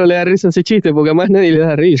a Manuelo le da risa ese chiste, porque a más nadie le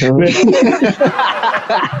da risa, ¿no?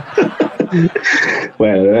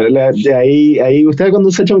 Bueno, de ahí ustedes cuando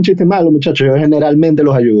se echan un chiste malo, muchachos, yo generalmente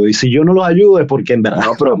los ayudo. Y si yo no los ayudo es porque en verdad...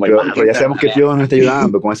 No, pero ya sabemos que Pío nos está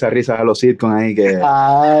ayudando con esas risas a los sitcoms ahí que...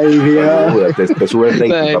 Ay, Dios. Te sube el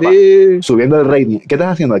rating, papá. Subiendo el rating. ¿Qué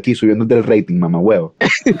estás haciendo aquí? Subiéndote el rating, mamá huevo.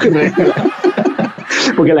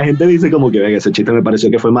 Porque la gente dice como que, venga, ese chiste me pareció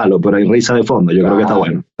que fue malo, pero hay risa de fondo, yo creo que está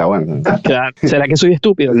bueno. Está bueno. Claro. ¿Será que soy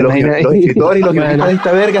estúpido? Los escritores y los guionistas de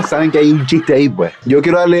esta verga saben que hay un chiste ahí, pues. Yo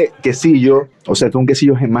quiero darle quesillo, o sea, un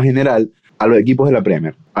quesillo más general, a los equipos de la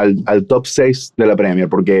Premier, al top 6 de la Premier,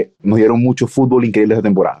 porque nos dieron mucho fútbol increíble esta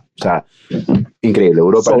temporada. O sea, increíble.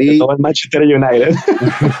 Europa League. Todo el Manchester United.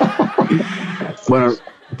 Bueno,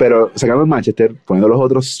 pero sacando el Manchester, poniendo los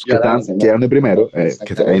otros que quedaron de primero, que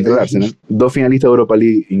está dentro del Arsenal, 2 finalistas de Europa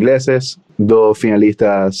League ingleses, 2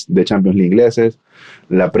 finalistas de Champions League ingleses,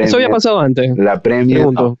 la Premier, eso había pasado antes. La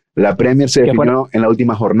Premier se definió en la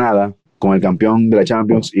última jornada con el campeón de la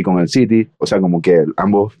Champions y con el City, o sea, como que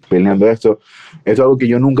ambos peleando esto. Esto es algo que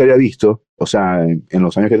yo nunca había visto, o sea, en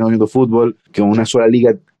los años que tengo viendo fútbol, que una sola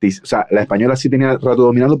liga, o sea, la española sí tenía rato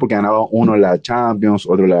dominando porque ganaba uno la Champions,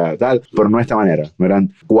 otro la tal, pero no de esta manera. No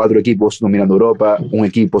eran 4 equipos dominando Europa, un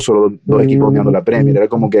equipo, solo 2 equipos dominando la Premier. Era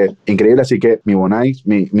como que increíble, así que mi Bonais,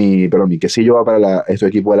 mi quesillo va para estos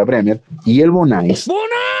equipos de la Premier. Y el Bonais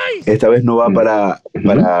esta vez no va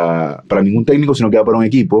para ningún técnico, sino que va para un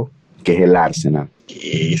equipo, que es el Arsenal.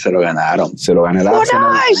 Y se lo ganaron. Se lo gana el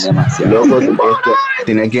Arsenal. Loco,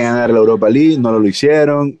 tenían que ganar la Europa League, no lo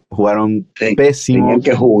hicieron, jugaron pésimo. Tenían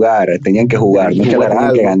que jugar, no es que la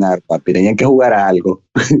tenían que ganar, papi, tenían que jugar a algo.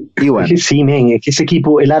 Y bueno. Sí, men, es que ese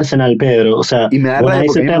equipo, el Arsenal, Pedro, o sea, y me da rabia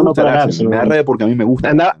porque a mí me gusta el Arsenal. Me da rabia porque a mí me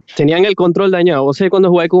gusta. Tenían el control dañado. Vos sabés cuando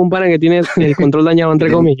jugáis con un pana que tiene el control dañado, entre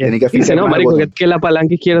comillas. Dice, no, marico, que la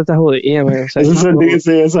palanca izquierda está jodida. O sea, eso sentí,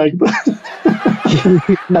 sí, exacto.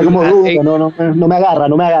 Está como duda, no me agarra.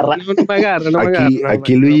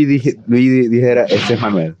 Aquí Luis dijera, ese es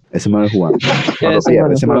Manuel. Ese Manuel jugando.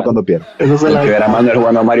 Ese Manuel cuando pierde. Eso es la que verá Manuel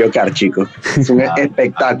jugando a Mario Kart, chicos. Es un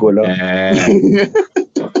espectáculo.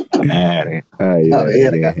 Genial.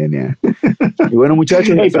 Y bueno,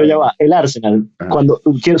 muchachos. Pero ya va, el Arsenal.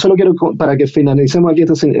 Solo quiero, para que finalicemos aquí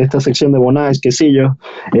esta sección de Bonais, quesillo.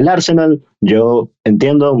 El Arsenal, yo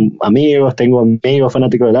entiendo tengo amigos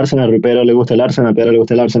fanáticos del Arsenal. A Ripero le gusta el Arsenal, a Pedro le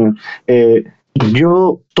gusta el Arsenal.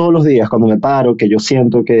 Yo todos los días cuando me paro, que yo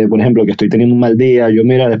siento que, por ejemplo, que estoy teniendo un mal día, yo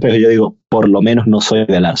miro al espejo y yo digo, por lo menos no soy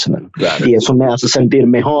del Arsenal. Claro. Y eso me hace sentir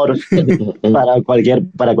mejor para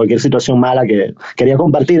cualquier situación mala que quería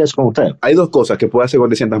compartir eso con ustedes. Hay 2 cosas que puedes hacer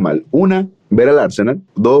cuando te sientas mal. Una, ver al Arsenal.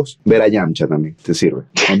 2, ver a Yamcha también, te sirve.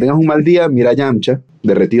 Cuando tengas un mal día, mira a Yamcha,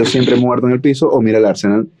 derretido siempre muerto en el piso, o mira al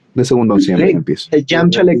Arsenal de segundo siempre en el piso. El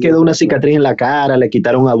Yamcha le quedó una cicatriz en la cara, le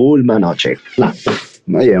quitaron a Bulma, no, che.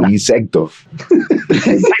 No, es un insecto.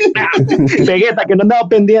 Vegeta, que no andaba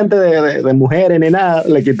pendiente de mujeres ni nada,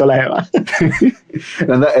 le quitó la jeva.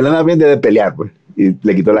 Él andaba pendiente de pelear, pues. Y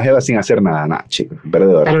le quitó la jeva sin hacer nada, chico.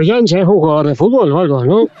 Perdedor. Pero Yamcha es un jugador de fútbol o algo,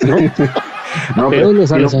 ¿no? No, pero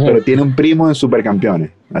tiene un primo en Supercampeones.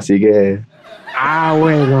 Así que...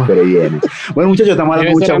 bueno. Pero viene. Bueno, muchachos, estamos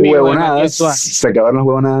hablando muchas huevonadas. Se acabaron las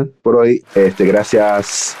huevonadas por hoy.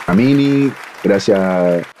 Gracias a Mini, gracias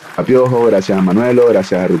a Piojo, gracias a Manuelo,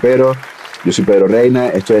 gracias a Rupero. Yo soy Pedro Reina,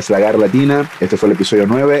 esto es La Garra Latina. Este fue el episodio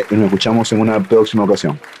 9 y nos escuchamos en una próxima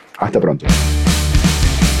ocasión. Hasta pronto.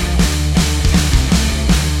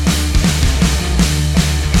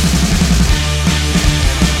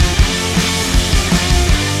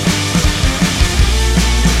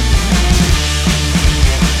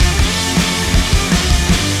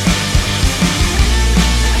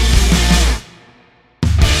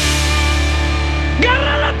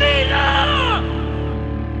 ¡Garra Latina!